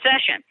your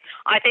possession.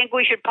 I think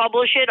we should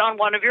publish it on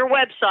one of your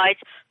websites,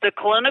 the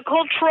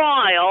clinical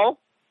trial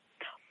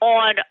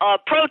on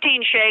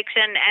protein shakes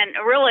and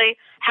really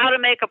how to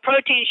make a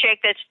protein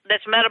shake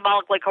that's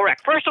metabolically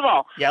correct. First of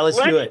all,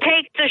 let's do it.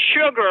 Take the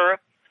sugar,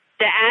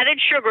 the added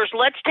sugars,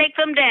 let's take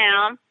them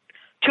down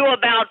to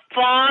about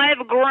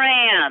 5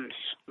 grams.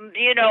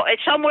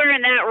 It's somewhere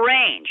in that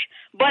range.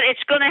 But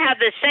it's going to have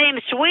the same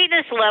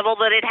sweetness level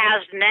that it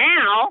has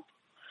now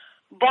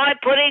by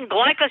putting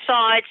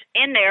glycosides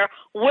in there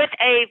with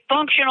a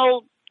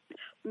functional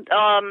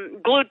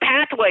glued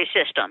pathway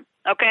system,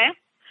 okay?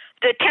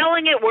 They're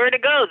telling it where to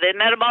go, the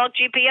metabolic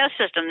GPS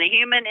system, the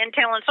human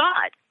intel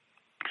inside,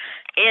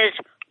 is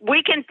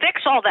we can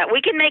fix all that.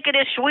 We can make it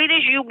as sweet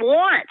as you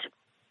want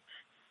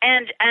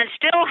and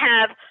still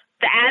have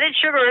the added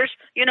sugars,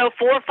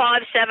 4,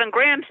 5, 7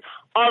 grams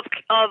of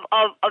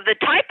the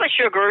type of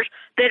sugars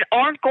that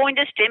aren't going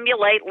to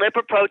stimulate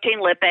lipoprotein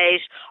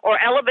lipase or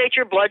elevate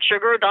your blood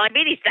sugar or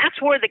diabetes. That's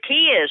where the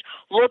key is.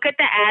 Look at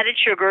the added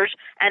sugars,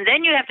 and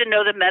then you have to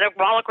know the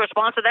metabolic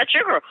response of that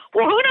sugar.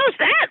 Well, who knows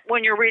that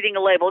when you're reading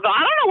a label?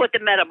 I don't know what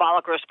the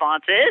metabolic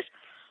response is.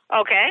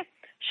 Okay?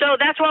 So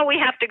that's why we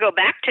have to go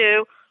back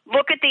to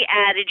look at the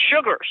added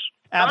sugars.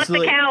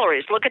 Absolutely. Not the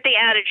calories. Look at the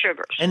added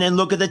sugars. And then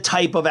look at the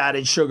type of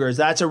added sugars.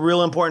 That's a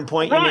real important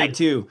point you made,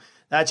 too.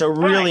 That's a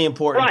really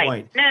important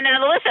point. Now,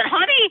 listen,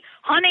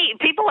 honey,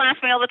 people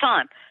ask me all the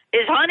time,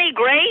 is honey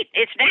great?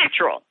 It's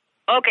natural.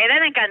 Okay,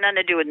 that ain't got nothing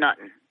to do with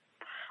nothing.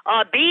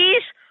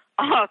 Bees,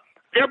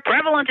 their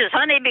prevalence is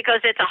honey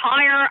because it's a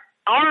higher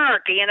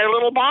hierarchy in their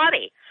little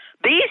body.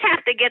 Bees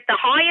have to get the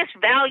highest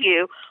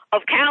value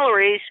of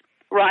calories,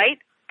 right,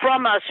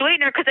 from a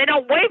sweetener because they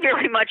don't weigh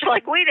very much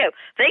like we do.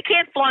 They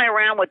can't fly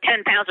around with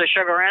 10 pounds of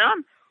sugar in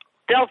them.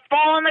 They'll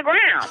fall on the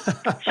ground.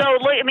 So,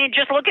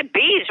 just look at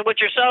bees,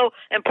 which are so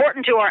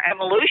important to our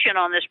evolution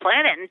on this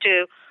planet and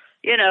to,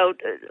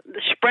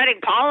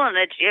 spreading pollen.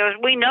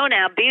 We know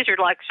now bees are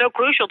so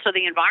crucial to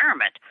the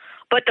environment.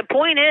 But the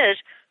point is,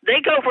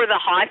 they go for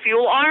the high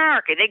fuel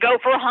hierarchy. They go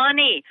for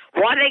honey.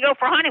 Why do they go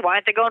for honey? Why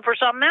aren't they going for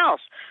something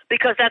else?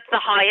 Because that's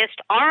the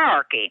highest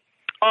hierarchy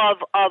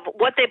of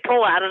what they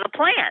pull out of the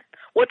plant.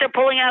 What they're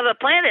pulling out of the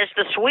plant is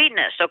the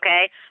sweetness,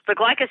 okay? The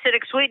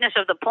glycosidic sweetness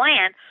of the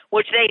plant,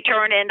 which they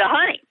turn into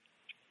honey.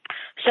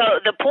 So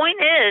the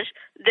point is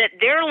that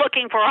they're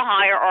looking for a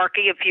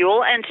hierarchy of fuel,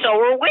 and so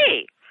are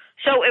we.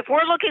 So if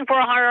we're looking for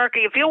a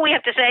hierarchy of fuel, we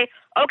have to say,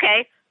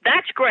 okay,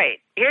 that's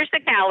great. Here's the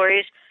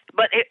calories,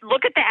 but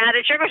look at the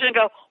added sugars and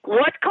go,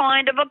 what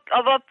kind of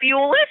a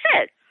fuel is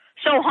it?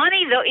 So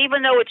honey, though,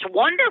 even though it's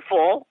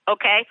wonderful,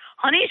 okay,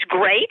 honey's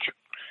great.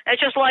 It's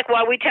just like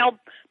why we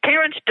tell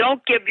parents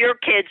don't give your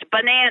kids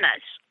bananas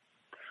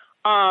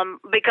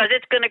because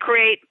it's going to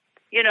create,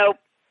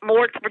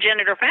 more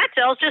progenitor fat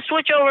cells. Just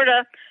switch over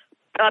to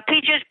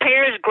peaches,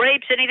 pears,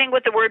 grapes, anything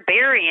with the word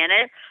berry in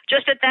it.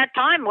 Just at that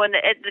time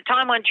at the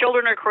time when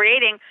children are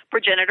creating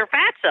progenitor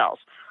fat cells.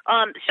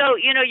 So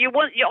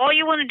all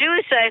you want to do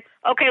is say,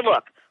 okay,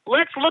 look,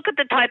 let's look at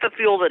the type of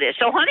fuel it is.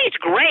 So honey's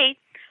great,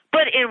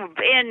 but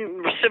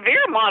in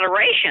severe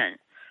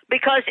moderation.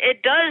 because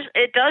it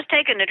does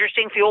take an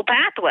interesting fuel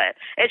pathway.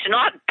 It's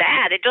not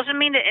bad. It doesn't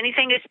mean that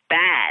anything is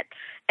bad.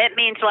 It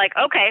means like,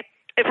 okay,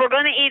 if we're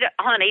going to eat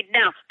honey,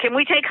 now can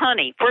we take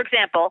honey, for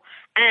example,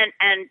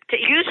 and to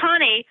use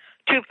honey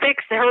to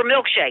fix her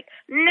milkshake?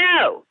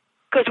 No,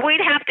 because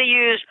we'd have to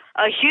use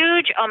a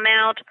huge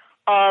amount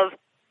of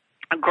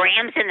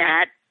grams in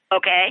that.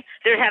 Okay,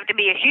 there'd have to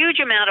be a huge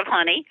amount of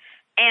honey.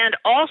 And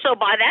also,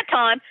 by that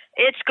time,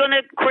 it's going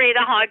to create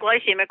a high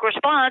glycemic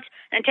response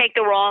and take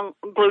the wrong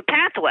GLUT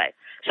pathway.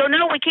 So,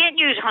 no, we can't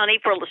use honey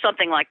for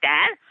something like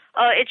that.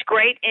 It's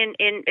great in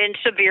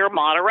severe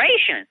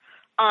moderation.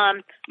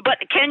 But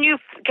can you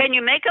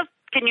make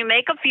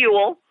a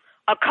fuel,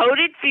 a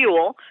coated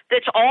fuel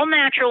that's all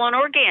natural and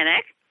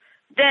organic,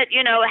 that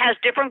has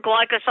different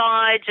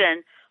glycosides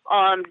and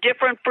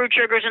different fruit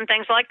sugars and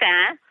things like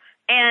that,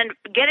 and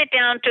get it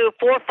down to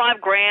 4 or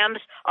 5 grams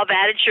of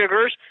added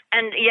sugars,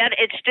 and yet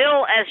it's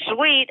still as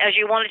sweet as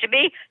you want it to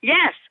be?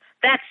 Yes,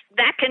 that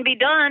can be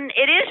done.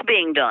 It is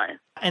being done.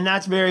 And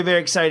that's very, very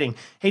exciting.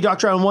 Hey,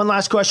 Dr. Allen, one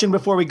last question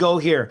before we go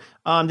here.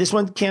 This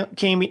one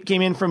came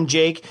in from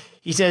Jake.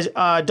 He says,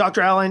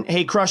 Dr. Allen,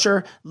 hey,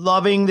 Crusher,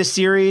 loving the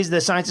series,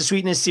 the Science of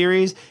Sweetness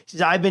series. He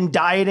says, I've been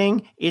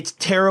dieting. It's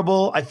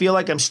terrible. I feel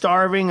like I'm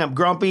starving. I'm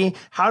grumpy.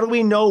 How do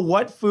we know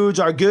what foods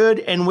are good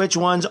and which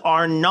ones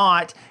are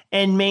not,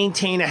 and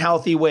maintain a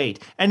healthy weight?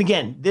 And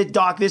again,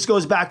 Doc, this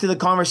goes back to the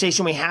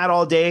conversation we had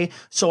all day.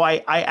 So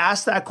I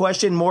asked that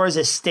question more as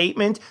a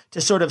statement to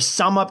sort of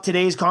sum up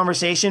today's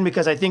conversation,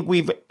 because I think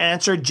we've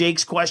answered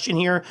Jake's question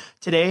here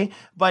today.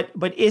 But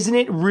isn't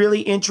it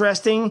really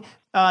interesting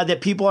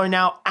that people are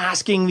now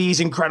asking these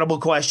incredible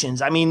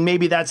questions? I mean,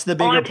 maybe that's the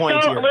bigger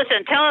point here.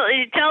 Listen, tell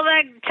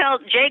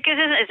Jake,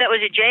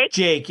 was it Jake?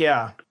 Jake,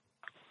 yeah.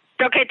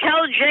 Okay,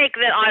 tell Jake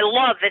that I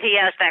love that he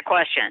asked that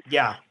question.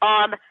 Yeah.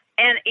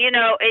 And,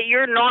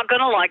 you're not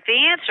going to like the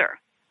answer.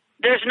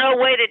 There's no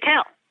way to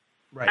tell.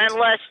 Right.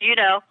 Unless, you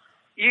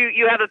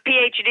have a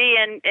PhD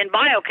in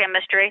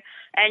biochemistry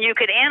and you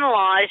could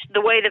analyze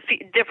the way the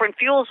different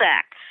fuels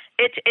act.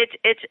 It's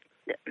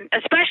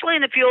especially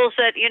in the fuels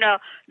that,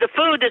 the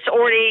food that's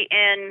already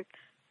in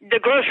the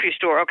grocery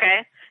store,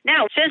 okay?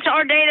 Now, since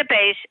our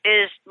database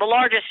is the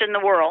largest in the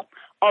world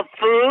of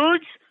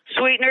foods,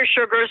 sweeteners,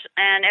 sugars,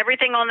 and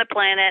everything on the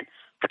planet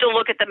to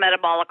look at the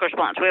metabolic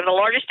response, we have the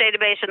largest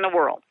database in the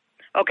world.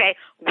 Okay,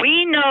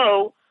 we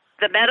know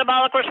the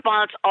metabolic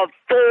response of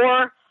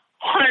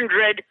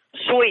 400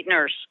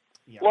 sweeteners,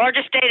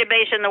 largest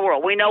database in the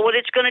world. We know what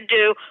it's going to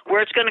do,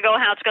 where it's going to go,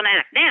 how it's going to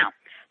act. Now,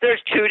 there's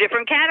 2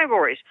 different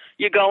categories.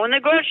 You go in the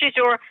grocery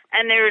store,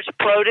 and there's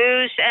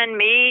produce and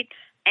meat,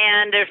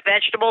 and there's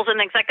vegetables and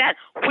things like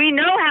that. We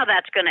know how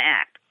that's going to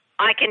act.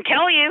 I can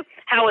tell you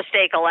how a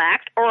steak will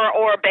act, or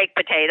a baked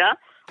potato,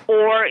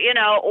 or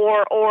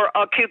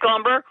a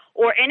cucumber,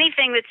 or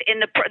anything that's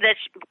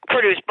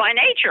produced by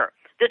nature,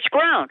 that's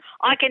grown.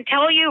 I can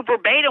tell you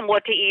verbatim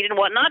what to eat and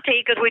what not to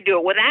eat, because we do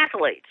it with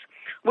athletes.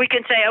 We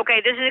can say,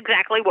 okay, this is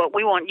exactly what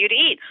we want you to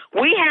eat.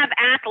 We have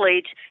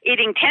athletes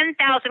eating 10,000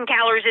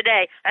 calories a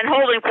day and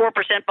holding 4%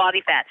 body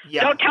fat.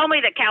 Yeah. Don't tell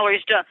me that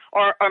calories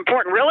are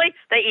important. Really?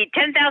 They eat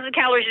 10,000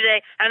 calories a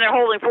day and they're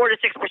holding 4 to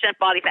 6%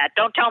 body fat.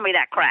 Don't tell me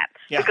that crap,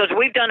 because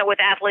we've done it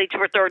with athletes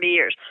for 30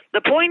 years.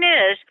 The point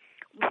is,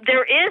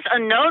 there is a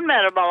known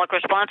metabolic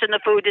response in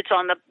the food that's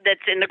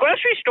in the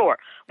grocery store,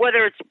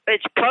 whether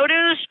it's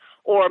produce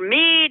or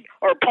meat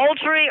or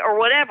poultry or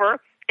whatever.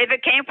 If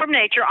it came from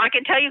nature, I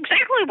can tell you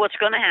exactly what's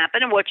going to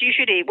happen and what you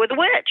should eat with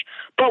which.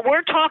 But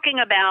we're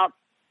talking about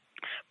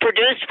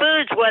produced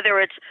foods, whether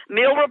it's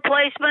meal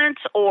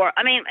replacements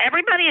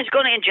everybody is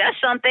going to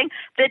ingest something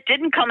that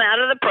didn't come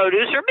out of the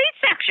produce or meat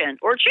section,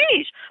 or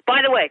cheese.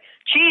 By the way,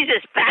 cheese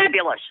is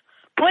fabulous.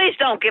 Please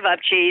don't give up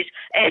cheese.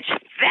 It's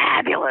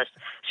fabulous.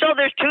 So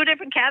there's 2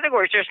 different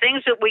categories. There's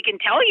things that we can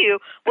tell you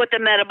what the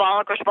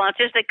metabolic response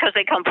is because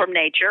they come from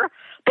nature.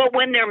 But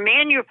when they're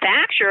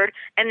manufactured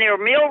and they're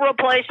meal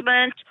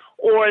replacements,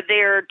 or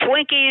they're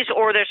Twinkies,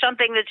 or there's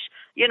something that's,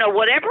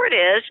 whatever it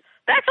is,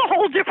 that's a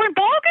whole different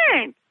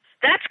ballgame.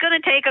 That's going to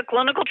take a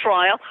clinical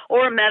trial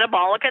or a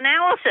metabolic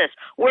analysis,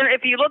 where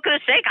if you look at a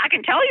steak, I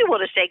can tell you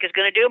what a steak is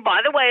going to do. By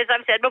the way, as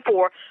I've said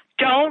before,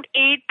 don't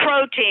eat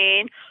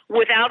protein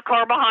without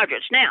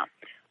carbohydrates. Now,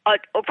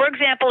 for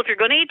example, if you're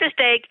going to eat the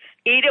steak,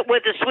 eat it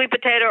with a sweet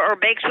potato or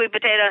baked sweet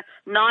potato,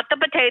 not the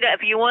potato,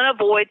 if you want to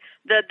avoid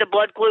the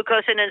blood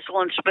glucose and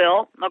insulin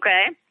spill,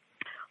 okay?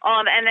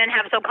 And then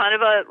have some kind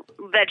of a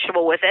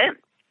vegetable with it.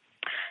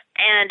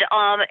 And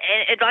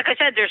like I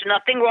said, there's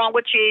nothing wrong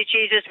with cheese.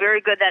 Cheese is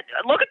very good.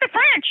 Look at the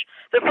French.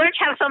 The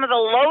French have some of the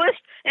lowest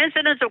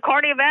incidence of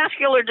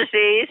cardiovascular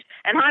disease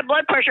and high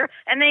blood pressure,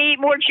 and they eat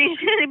more cheese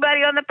than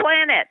anybody on the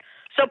planet.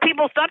 So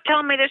people stop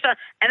telling me there's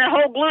and the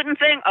whole gluten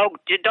thing,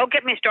 don't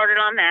get me started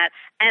on that.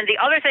 And the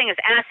other thing is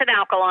acid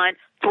alkaline.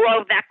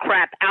 Throw that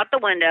crap out the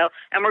window,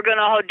 and we're going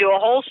to do a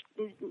whole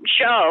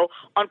show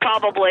on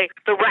probably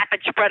the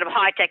rapid spread of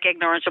high-tech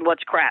ignorance and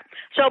what's crap.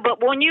 So,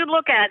 but when you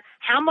look at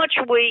how much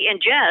we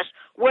ingest,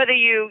 whether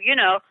you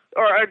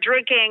are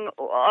drinking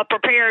a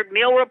prepared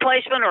meal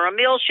replacement or a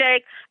meal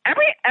shake.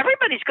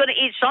 Everybody's going to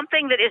eat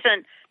something that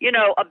isn't,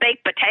 a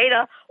baked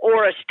potato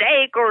or a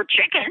steak or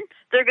chicken.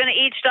 They're going to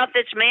eat stuff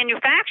that's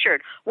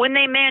manufactured. When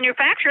they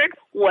manufacture it,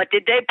 what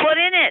did they put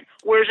in it?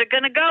 Where's it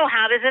going to go?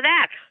 How does it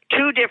act?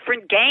 2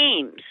 different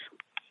games.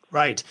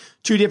 Right.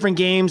 2 different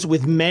games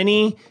with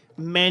many,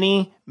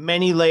 many,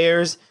 many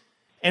layers.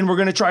 And we're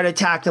going to try to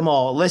attack them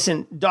all.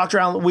 Listen, Dr.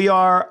 Allen, we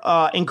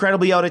are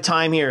incredibly out of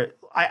time here.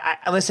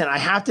 Listen, I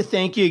have to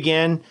thank you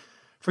again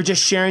for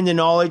just sharing the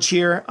knowledge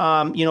here.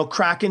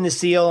 Cracking the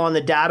seal on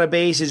the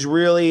database is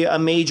really a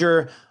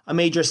major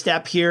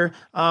step here.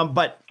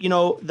 But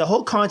the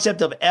whole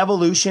concept of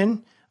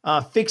evolution,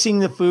 fixing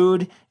the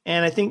food,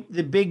 and I think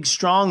the big,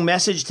 strong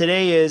message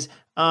today is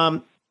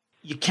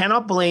you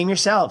cannot blame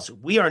yourselves.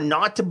 We are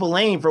not to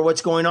blame for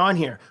what's going on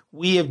here.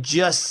 We have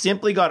just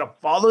simply got to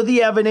follow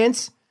the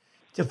evidence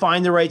to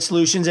find the right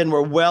solutions, and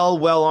we're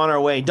well on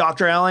our way.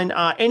 Dr. Allen,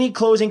 any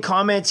closing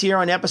comments here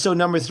on episode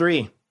number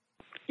 3?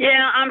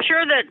 Yeah, I'm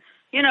sure that,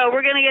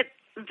 we're going to get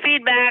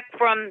feedback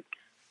from,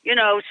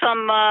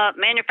 some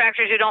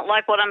manufacturers who don't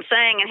like what I'm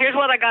saying. And here's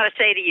what I got to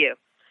say to you.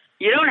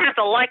 You don't have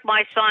to like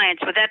my science,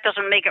 but that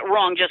doesn't make it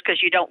wrong just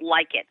because you don't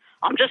like it.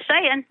 I'm just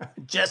saying.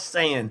 Just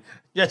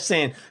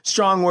saying.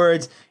 Strong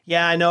words.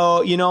 Yeah, I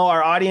know,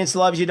 our audience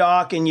loves you,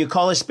 Doc, and you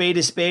call a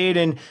spade.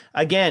 And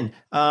again,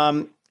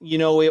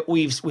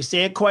 we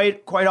say it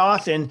quite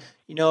often.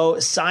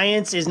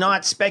 Science is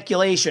not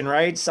speculation,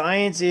 right?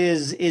 Science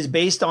is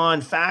based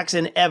on facts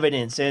and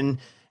evidence, and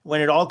when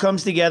it all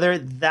comes together,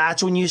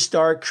 that's when you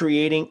start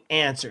creating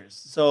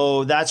answers.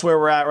 So that's where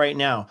we're at right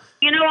now.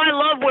 I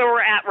love where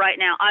we're at right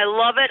now. I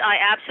love it. I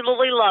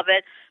absolutely love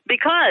it,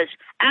 because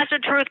as the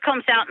truth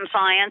comes out in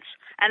science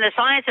and the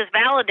science is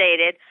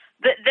validated,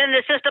 then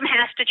the system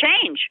has to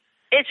change.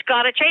 It's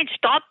got to change.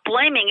 Stop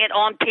blaming it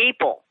on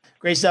people.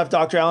 Great stuff,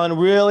 Dr. Allen.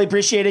 Really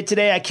appreciate it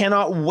today. I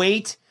cannot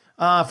wait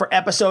for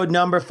episode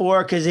number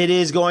 4, because it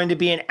is going to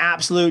be an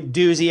absolute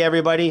doozy,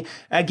 everybody.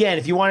 Again,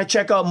 if you want to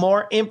check out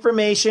more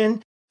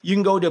information, you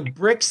can go to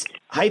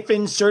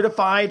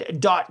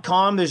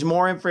brix-certified.com. There's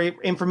more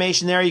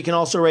information there. You can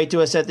also write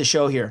to us at the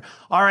show here.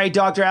 All right,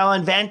 Dr.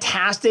 Allen,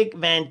 fantastic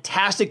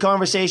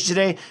conversation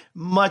today.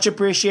 Much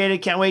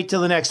appreciated. Can't wait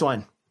till the next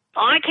one.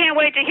 I can't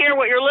wait to hear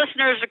what your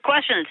listeners'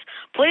 questions.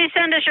 Please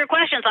send us your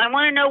questions. I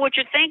want to know what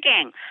you're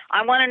thinking.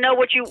 I want to know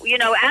what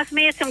ask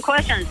me some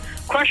questions.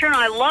 Crusher and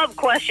I love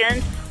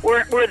questions.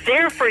 We're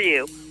there for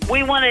you.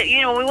 We want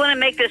to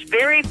make this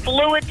very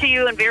fluid to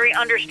you and very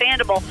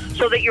understandable,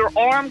 so that you're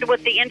armed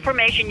with the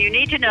information you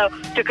need to know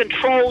to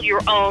control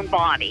your own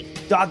body.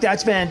 Doc,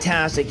 that's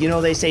fantastic.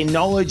 They say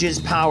knowledge is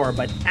power,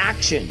 but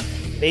action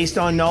based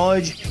on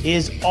knowledge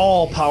is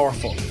all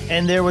powerful.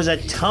 And there was a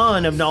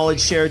ton of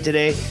knowledge shared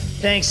today.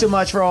 Thanks so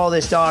much for all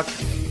this, Doc.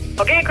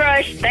 Okay,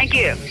 Crush. Thank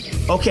you.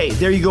 Okay,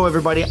 there you go,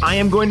 everybody. I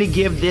am going to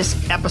give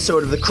this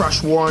episode of the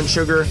Crush War on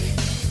Sugar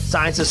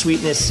Science of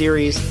Sweetness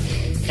series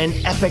an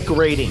epic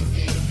rating.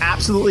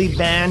 Absolutely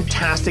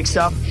fantastic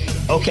stuff.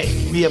 Okay,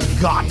 we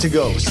have got to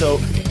go. So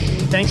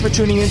thanks for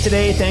tuning in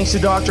today. Thanks to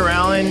Dr.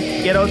 Allen.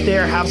 Get out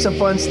there, have some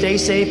fun, stay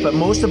safe, but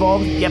most of all,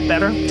 get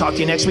better. Talk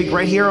to you next week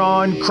right here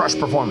on Crush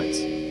Performance.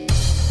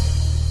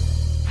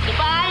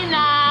 Goodbye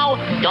now.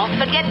 Don't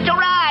forget to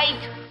write.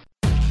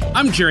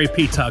 I'm Jerry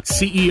P. Tuck,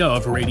 CEO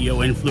of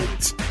Radio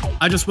Influence.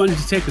 I just wanted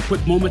to take a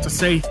quick moment to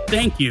say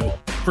thank you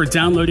for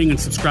downloading and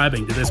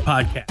subscribing to this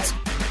podcast.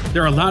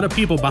 There are a lot of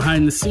people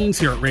behind the scenes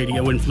here at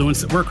Radio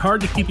Influence that work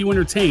hard to keep you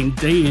entertained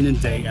day in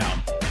and day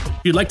out. If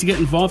you'd like to get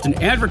involved and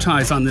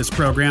advertise on this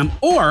program,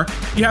 or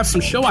you have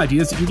some show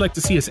ideas that you'd like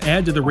to see us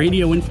add to the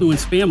Radio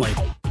Influence family,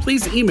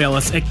 please email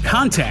us at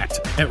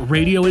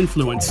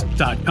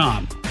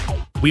contact@radioinfluence.com.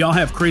 We all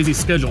have crazy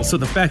schedules, so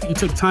the fact that you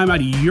took time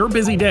out of your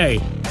busy day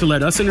to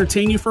let us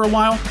entertain you for a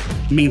while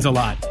means a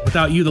lot.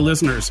 Without you, the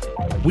listeners,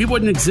 we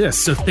wouldn't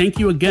exist, so thank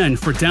you again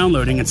for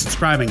downloading and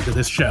subscribing to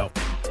this show.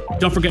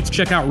 Don't forget to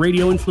check out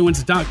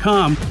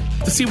radioinfluence.com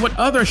to see what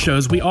other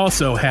shows we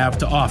also have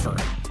to offer.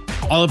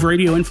 All of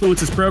Radio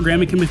Influence's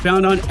programming can be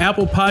found on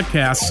Apple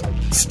Podcasts,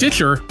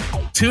 Stitcher,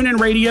 TuneIn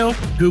Radio,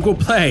 Google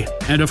Play,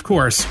 and of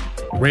course,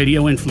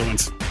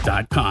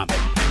 radioinfluence.com.